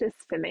subconscious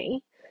for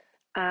me.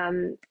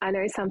 I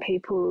know some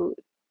people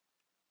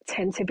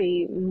tend to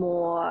be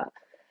more,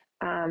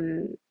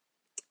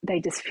 they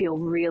just feel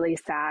really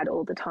sad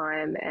all the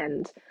time,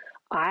 and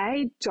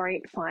I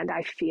don't find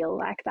I feel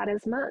like that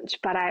as much,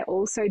 but I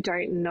also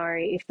don't know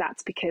if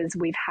that's because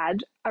we've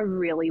had a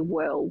really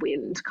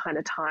whirlwind kind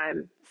of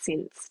time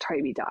since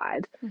Toby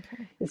died.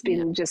 There's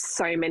been just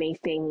so many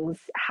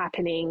things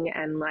happening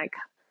and like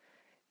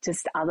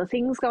just other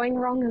things going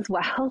wrong as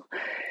well.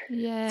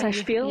 So I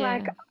feel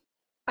like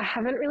I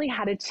haven't really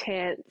had a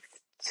chance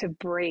to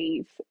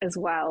breathe as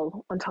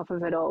well on top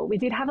of it all. We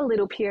did have a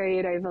little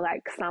period over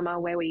like summer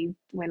where we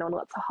went on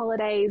lots of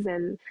holidays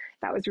and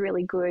that was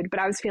really good, but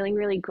I was feeling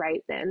really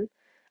great then.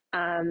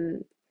 I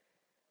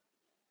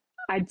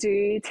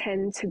do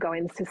tend to go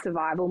into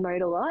survival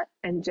mode a lot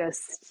and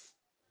just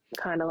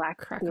kind of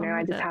like,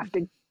 I just have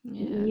to,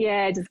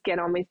 just get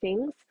on with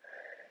things.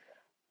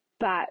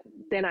 But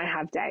then I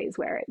have days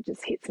where it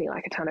just hits me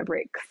like a ton of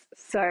bricks.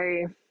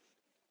 So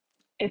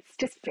it's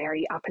just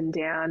very up and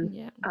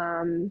down.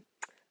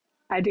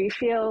 I do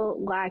feel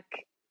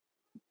like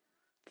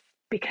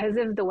because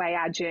of the way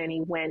our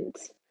journey went,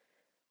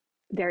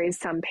 there is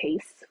some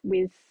peace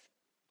with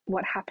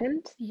what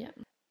happened.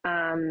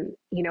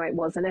 It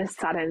wasn't a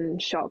sudden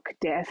shock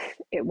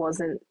death. It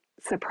wasn't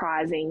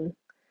surprising.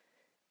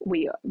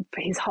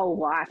 His whole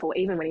life, or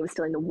even when he was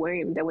still in the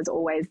womb, there was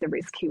always the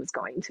risk he was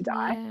going to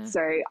die.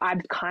 So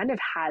I'd kind of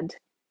had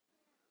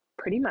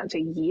pretty much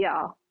a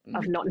year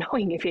of not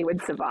knowing if he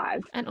would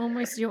survive. And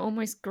you're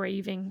almost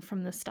grieving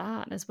from the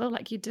start as well.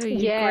 Like you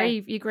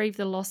grieve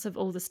the loss of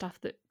all the stuff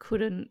that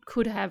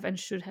could have and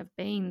should have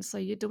been. So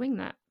you're doing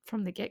that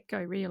from the get-go,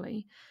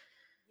 really.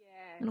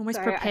 And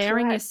almost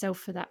preparing yourself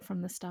for that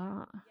from the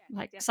start.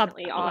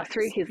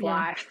 Through his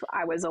life,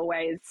 I was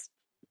always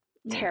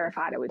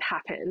terrified it would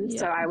happen.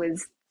 So I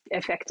was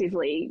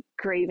effectively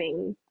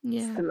grieving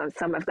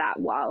some of that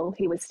while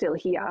he was still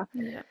here.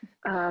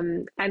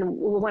 And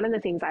one of the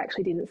things I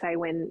actually didn't say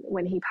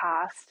when he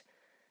passed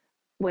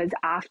was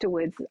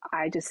afterwards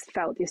I just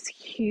felt this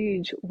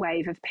huge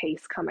wave of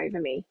peace come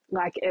over me.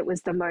 Like it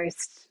was the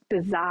most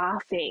bizarre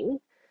thing,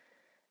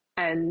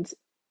 and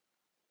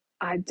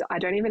I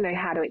don't even know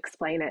how to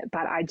explain it,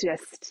 but I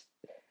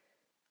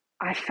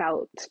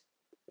felt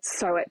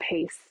so at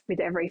peace with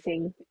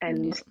everything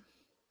and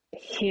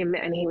him,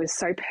 and he was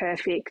so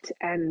perfect,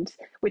 and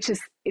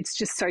it's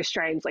just so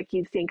strange. Like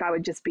you'd think I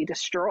would just be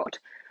distraught,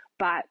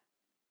 but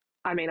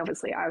I mean,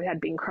 obviously I had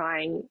been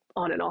crying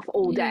on and off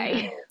all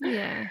day,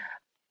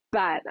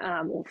 but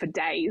or for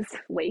days,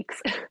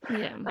 weeks,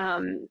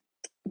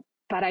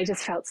 but I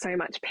just felt so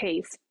much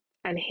peace.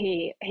 And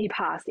he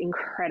passed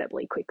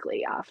incredibly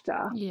quickly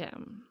after.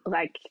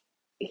 Like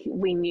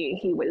we knew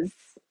he was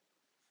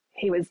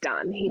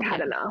done. He'd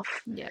had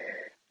enough.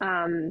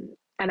 And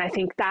I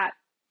think that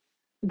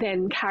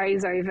then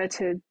carries over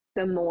to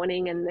the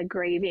mourning and the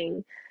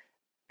grieving,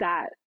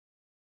 that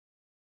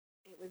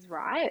it was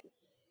right.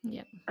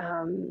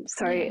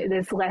 So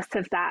there's less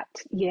of that.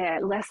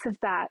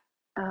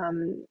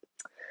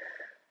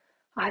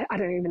 I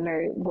don't even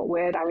know what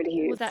word I would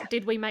use. Well,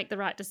 did we make the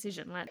right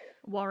decision? Like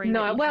worry.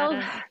 No,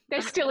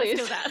 there still is.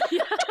 Still that.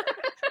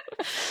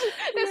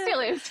 There still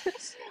is.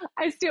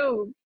 I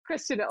still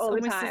question it all the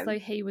almost as time. though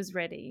he was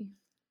ready,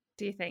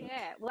 do you think?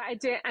 Yeah, well, I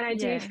do, and I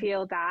do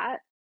feel that,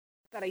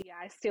 but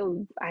I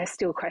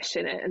still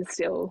question it and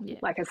still,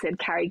 like I said,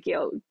 carry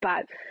guilt.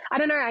 But I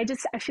don't know. I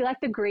feel like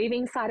the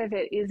grieving side of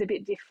it is a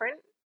bit different.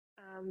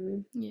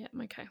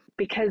 Okay.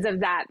 Because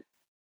of that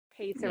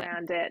piece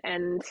around it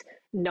and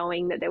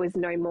knowing that there was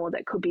no more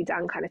that could be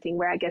done, kind of thing.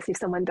 Where I guess if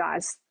someone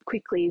dies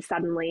quickly,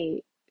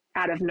 suddenly,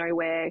 out of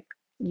nowhere,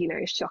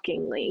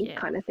 shockingly,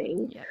 kind of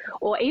thing,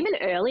 or even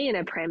early in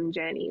a prem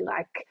journey,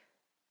 like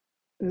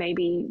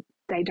maybe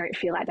they don't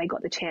feel like they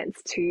got the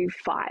chance to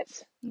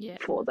fight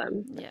for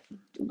them.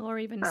 Or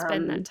even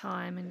spend that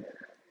time. And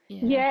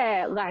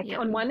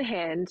on one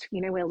hand,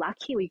 we're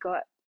lucky we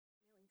got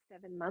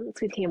 7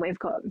 months with him. We've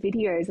got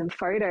videos and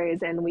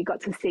photos, and we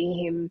got to see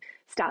him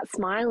start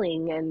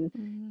smiling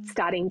and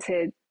starting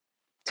to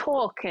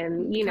talk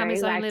and, become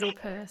his own little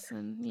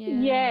person.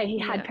 He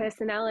had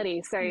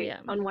personality. So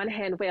on one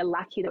hand, we're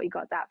lucky that we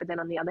got that. But then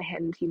on the other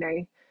hand,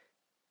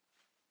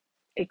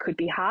 it could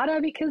be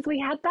harder because we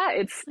had that.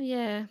 It's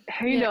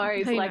who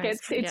knows?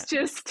 It's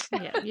just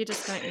you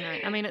just don't know.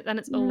 I mean, and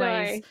it's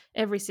always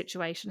every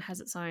situation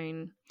has its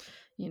own,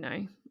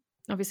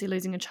 obviously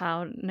losing a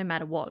child, no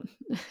matter what,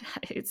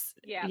 it's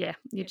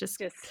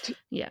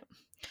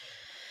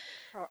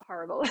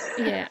horrible.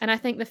 And I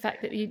think the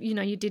fact that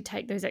you did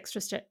take those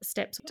extra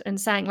steps and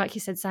saying, like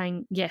you said,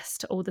 saying yes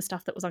to all the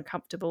stuff that was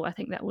uncomfortable, I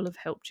think that will have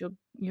helped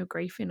your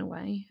grief in a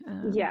way.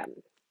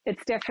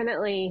 It's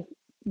definitely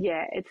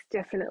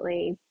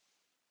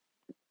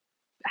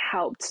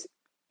helped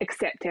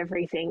accept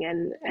everything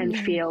and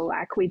feel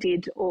like we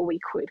did all we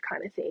could,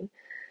 kind of thing.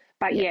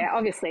 But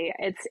obviously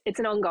it's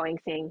an ongoing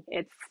thing.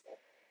 It's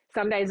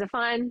some days are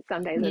fine,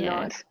 some days are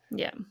not.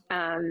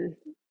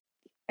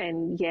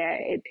 And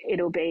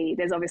it'll be,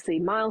 there's obviously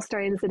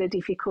milestones that are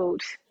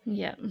difficult.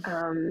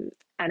 And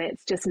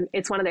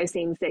it's one of those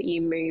things that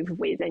you move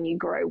with and you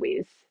grow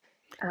with.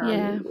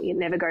 It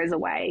never goes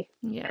away.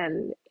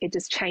 And it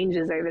just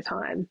changes over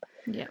time.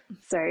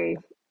 So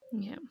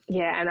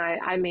and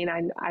I mean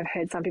I've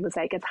heard some people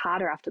say it gets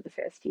harder after the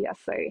first year.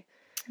 So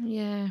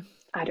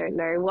I don't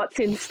know what's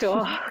in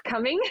store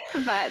coming,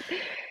 but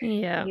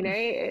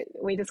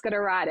we just got to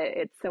ride it.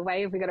 It's the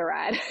wave we got to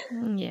ride.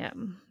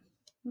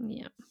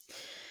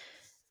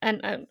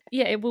 And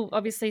it will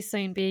obviously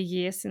soon be a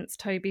year since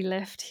Toby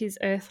left his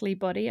earthly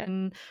body,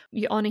 and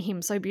you honour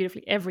him so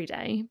beautifully every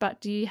day. But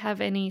do you have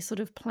any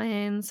sort of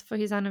plans for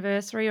his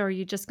anniversary, or are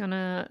you just going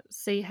to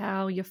see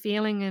how you're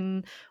feeling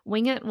and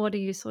wing it? What are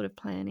you sort of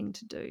planning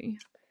to do?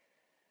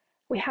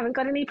 We haven't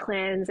got any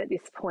plans at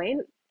this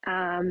point.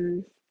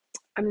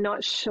 I'm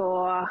not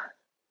sure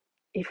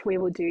if we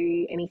will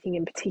do anything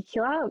in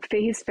particular. For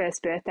his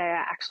first birthday,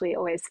 I actually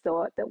always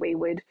thought that we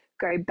would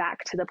go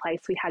back to the place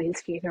we had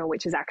his funeral,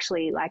 which is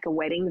actually like a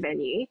wedding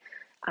venue.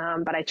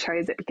 But I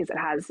chose it because it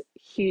has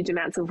huge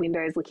amounts of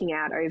windows looking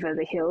out over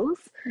the hills.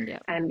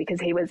 And because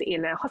he was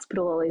in a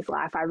hospital all his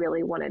life, I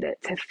really wanted it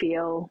to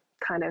feel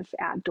kind of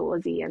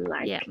outdoorsy and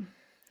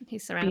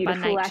he's surrounded by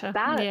nature. Like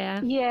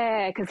that.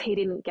 Because he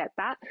didn't get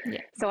that.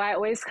 So I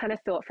always kind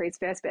of thought for his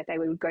first birthday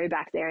we would go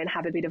back there and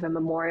have a bit of a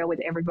memorial with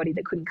everybody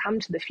that couldn't come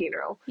to the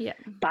funeral.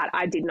 But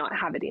I did not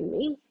have it in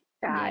me.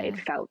 It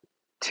felt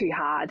too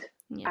hard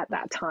at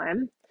that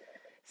time.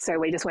 So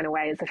we just went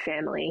away as a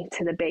family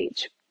to the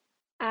beach.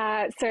 So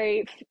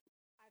I've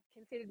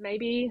considered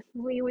maybe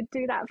we would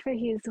do that for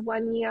his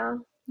 1 year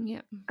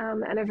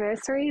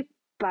anniversary.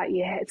 But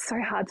it's so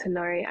hard to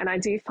know. And I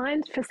do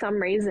find for some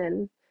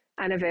reason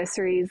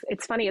anniversaries,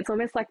 it's funny, it's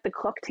almost like the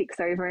clock ticks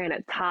over and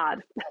it's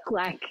hard.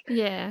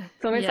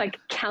 It's almost like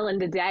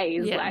calendar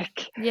days.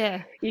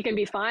 You can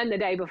be fine the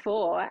day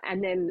before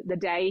and then the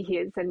day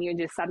hits and you're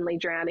just suddenly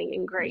drowning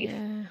in grief.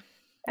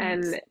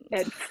 And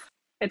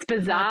it's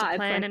bizarre. Hard to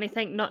plan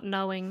anything, not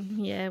knowing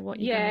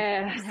what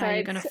you're how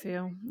you're gonna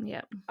feel.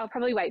 I'll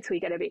probably wait till we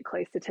get a bit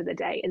closer to the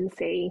date and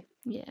see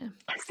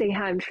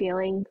how I'm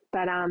feeling.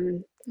 But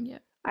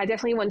I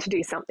definitely want to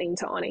do something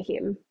to honour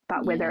him,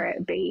 but whether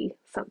it be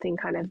something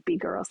kind of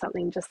bigger or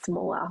something just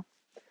smaller,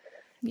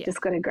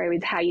 just got to go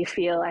with how you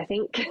feel, I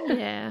think.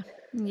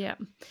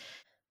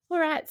 All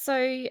right, so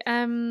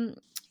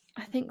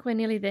I think we're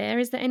nearly there.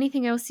 Is there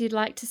anything else you'd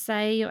like to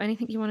say or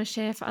anything you want to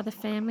share for other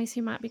families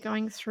who might be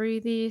going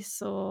through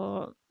this,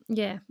 or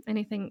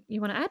anything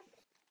you want to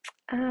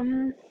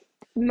add?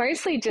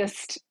 Mostly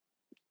just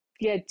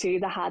do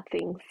the hard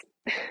things.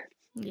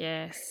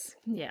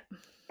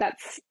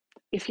 That's,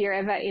 if you're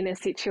ever in a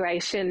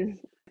situation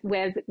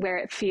where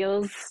it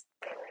feels,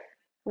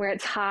 where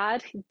it's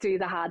hard, do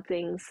the hard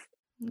things.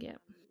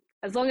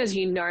 As long as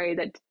you know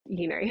that,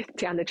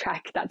 down the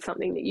track, that's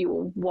something that you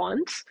will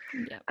want.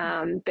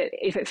 But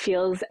if it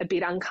feels a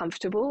bit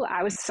uncomfortable,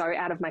 I was so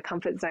out of my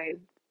comfort zone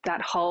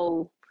that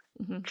whole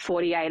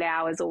 48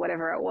 hours or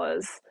whatever it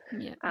was.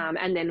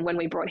 And then when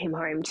we brought him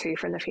home too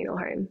from the funeral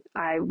home,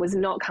 I was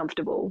not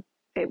comfortable.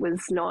 It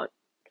was not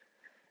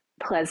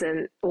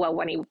pleasant. Well,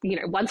 when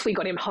once we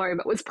got him home,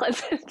 it was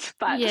pleasant.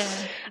 But,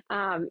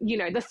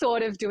 the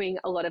thought of doing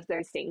a lot of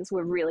those things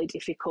were really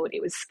difficult.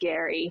 It was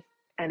scary.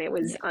 and it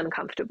was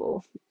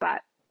uncomfortable,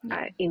 but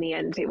in the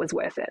end, it was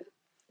worth it.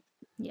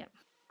 Yeah.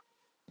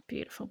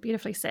 Beautiful.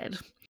 Beautifully said.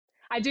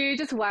 I do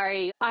just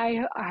worry.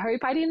 I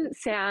hope I didn't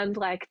sound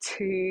like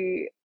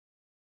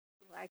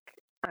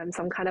I'm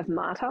some kind of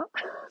martyr.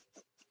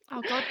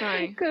 Oh, God,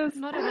 no. Because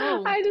not at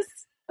all. I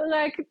just,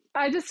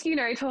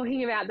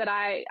 talking about that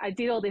I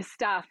did all this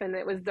stuff and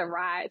it was the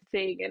right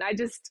thing. And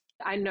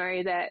I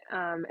know that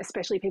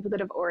especially people that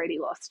have already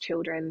lost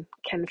children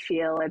can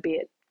feel a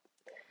bit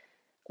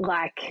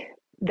like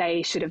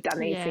they should have done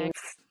these things.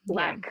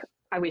 Like,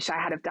 I wish I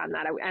had have done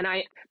that.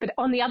 But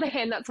on the other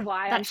hand, that's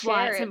why I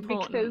share it,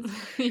 important.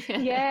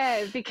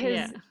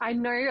 because I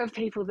know of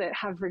people that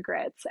have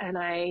regrets, and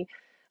I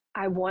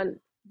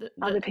want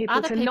other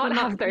people to not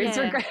have those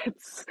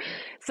regrets.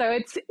 So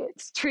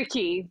it's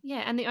tricky.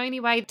 Yeah, and the only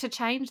way to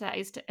change that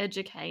is to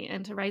educate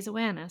and to raise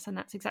awareness, and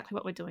that's exactly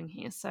what we're doing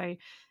here. So,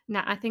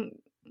 I think,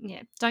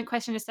 don't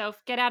question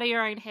yourself. Get out of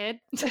your own head.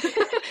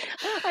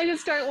 I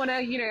just don't want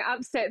to,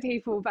 upset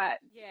people, but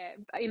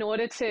in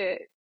order to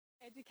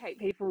educate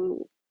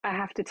people, I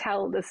have to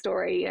tell the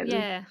story.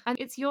 And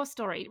it's your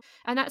story,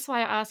 and that's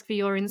why I ask for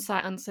your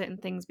insight on certain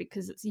things,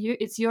 because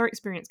it's your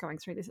experience going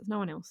through this. It's no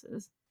one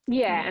else's.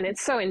 And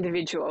it's so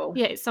individual.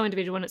 It's so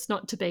individual, and it's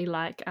not to be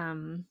like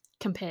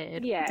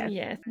compared.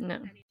 No,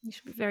 you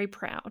should be very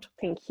proud.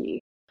 Thank you.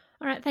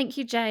 All right, thank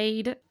you,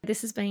 Jade.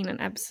 This has been an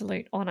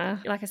absolute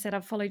honour. Like I said,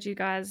 I've followed you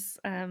guys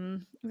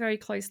very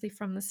closely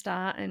from the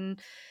start, and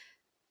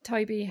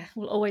Toby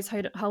will always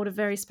hold a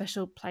very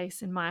special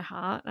place in my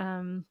heart.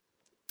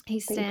 He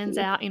stands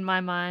out in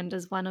my mind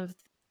as one of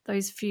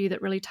those few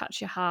that really touch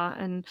your heart,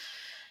 and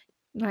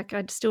I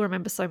still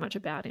remember so much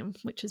about him,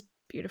 which is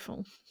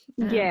beautiful.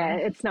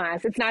 It's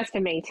nice. It's nice for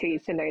me too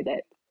to know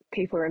that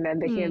people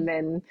remember him,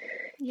 and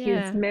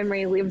his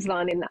memory lives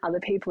on in other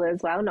people as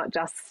well, not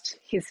just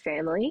his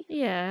family.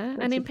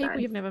 And in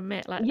people you've never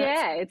met.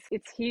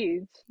 It's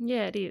huge.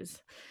 Yeah, it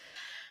is.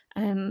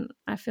 And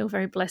I feel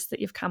very blessed that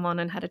you've come on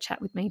and had a chat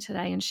with me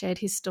today and shared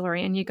his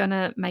story, and you're going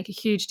to make a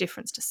huge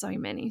difference to so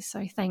many.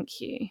 So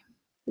thank you.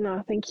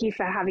 No, thank you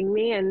for having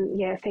me, and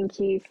thank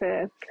you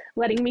for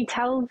letting me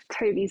tell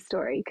Toby's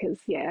story, because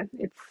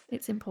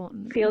it's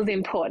important. Feels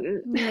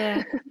important.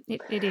 Yeah,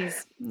 it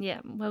is. Yeah,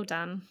 well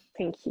done.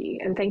 Thank you,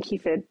 and thank you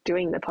for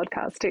doing the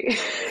podcast too,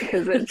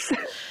 because it's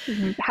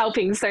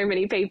helping so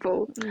many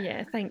people.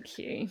 Yeah, thank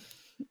you.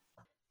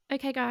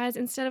 Okay, guys,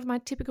 instead of my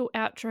typical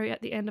outro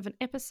at the end of an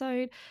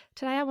episode,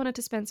 today I wanted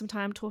to spend some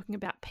time talking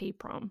about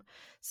PPROM.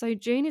 So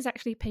June is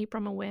actually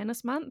PPROM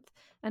Awareness Month,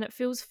 and it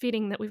feels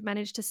fitting that we've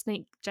managed to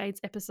sneak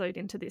Jade's episode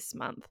into this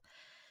month.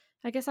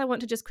 I guess I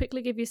want to just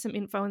quickly give you some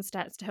info and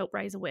stats to help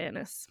raise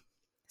awareness.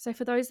 So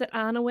for those that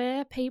aren't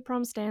aware,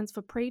 PPROM stands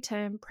for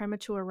preterm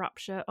premature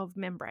rupture of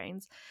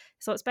membranes.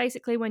 So it's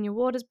basically when your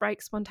waters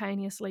break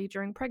spontaneously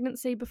during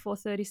pregnancy before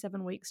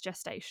 37 weeks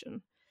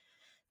gestation.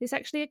 This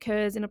actually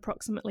occurs in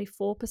approximately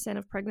 4%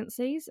 of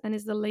pregnancies and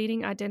is the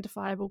leading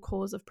identifiable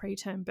cause of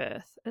preterm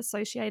birth,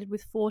 associated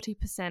with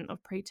 40%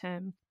 of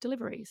preterm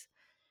deliveries.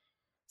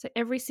 So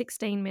every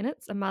 16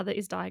 minutes, a mother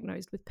is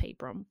diagnosed with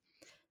PPROM.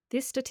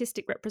 This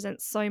statistic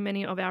represents so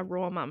many of our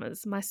RAWR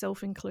mamas,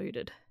 myself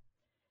included.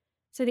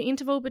 So the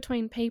interval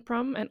between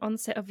PPROM and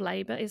onset of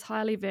labour is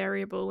highly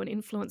variable and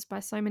influenced by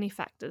so many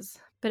factors,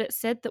 but it's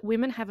said that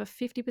women have a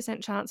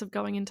 50% chance of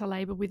going into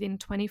labour within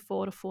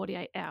 24 to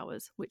 48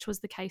 hours, which was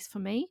the case for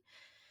me.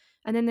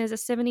 And then there's a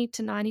 70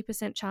 to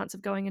 90% chance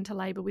of going into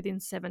labour within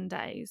 7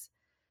 days.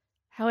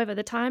 However,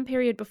 the time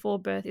period before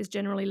birth is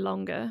generally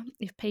longer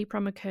if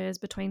PPROM occurs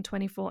between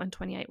 24 and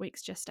 28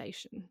 weeks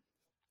gestation.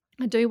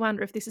 I do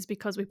wonder if this is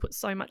because we put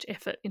so much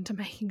effort into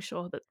making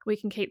sure that we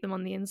can keep them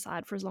on the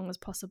inside for as long as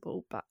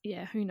possible, but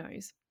who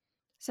knows.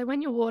 So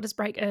when your waters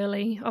break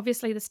early,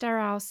 obviously the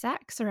sterile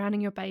sac surrounding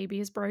your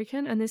baby is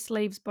broken, and this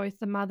leaves both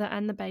the mother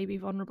and the baby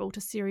vulnerable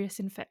to serious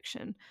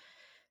infection.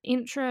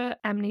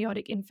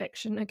 Intra-amniotic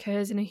infection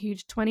occurs in a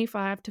huge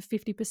 25 to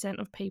 50%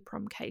 of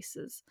PPROM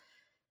cases.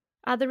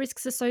 Other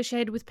risks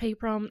associated with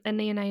PPROM and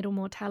neonatal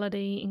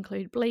mortality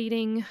include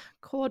bleeding,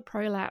 cord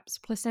prolapse,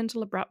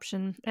 placental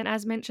abruption, and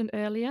as mentioned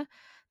earlier,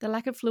 the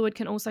lack of fluid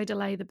can also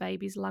delay the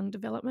baby's lung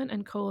development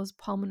and cause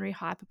pulmonary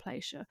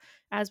hyperplasia,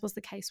 as was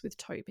the case with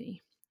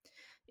Toby.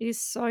 It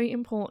is so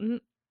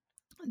important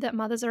that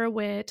mothers are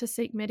aware to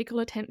seek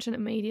medical attention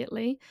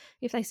immediately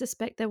if they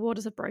suspect their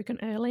waters have broken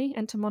early,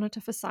 and to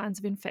monitor for signs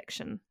of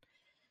infection.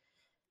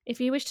 If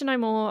you wish to know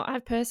more,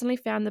 I've personally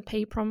found the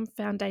PPROM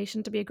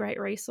Foundation to be a great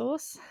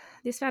resource.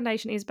 This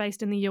foundation is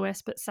based in the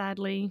US, but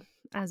sadly,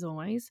 as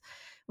always,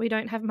 we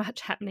don't have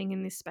much happening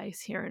in this space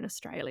here in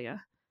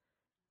Australia.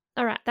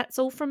 All right, that's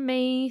all from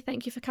me.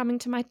 Thank you for coming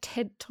to my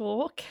TED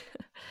Talk.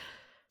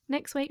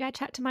 Next week, I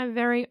chat to my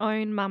very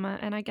own mama,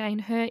 and I gain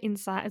her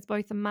insight as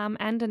both a mum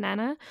and a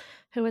nana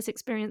who has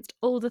experienced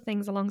all the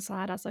things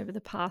alongside us over the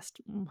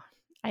past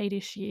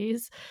 8-ish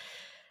years.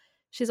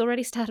 She's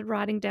already started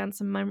writing down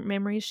some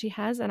memories she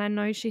has, and I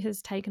know she has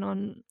taken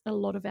on a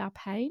lot of our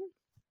pain.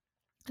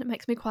 It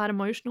makes me quite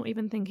emotional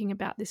even thinking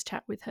about this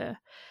chat with her.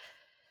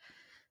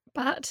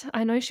 But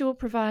I know she will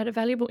provide a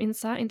valuable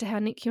insight into how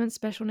NICU and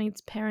special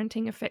needs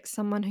parenting affects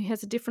someone who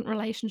has a different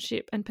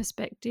relationship and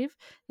perspective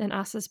than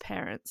us as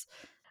parents.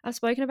 I've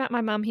spoken about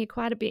my mum here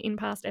quite a bit in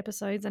past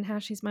episodes and how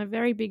she's my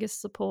very biggest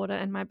supporter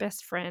and my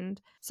best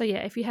friend. So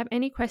yeah, if you have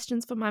any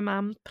questions for my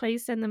mum,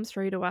 please send them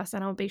through to us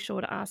and I'll be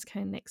sure to ask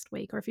her next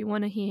week. Or if you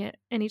want to hear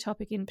any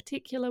topic in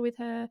particular with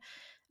her,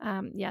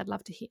 I'd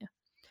love to hear.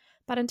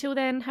 But until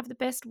then, have the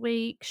best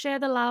week, share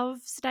the love,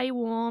 stay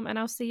warm, and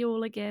I'll see you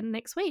all again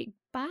next week.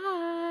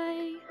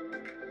 Bye.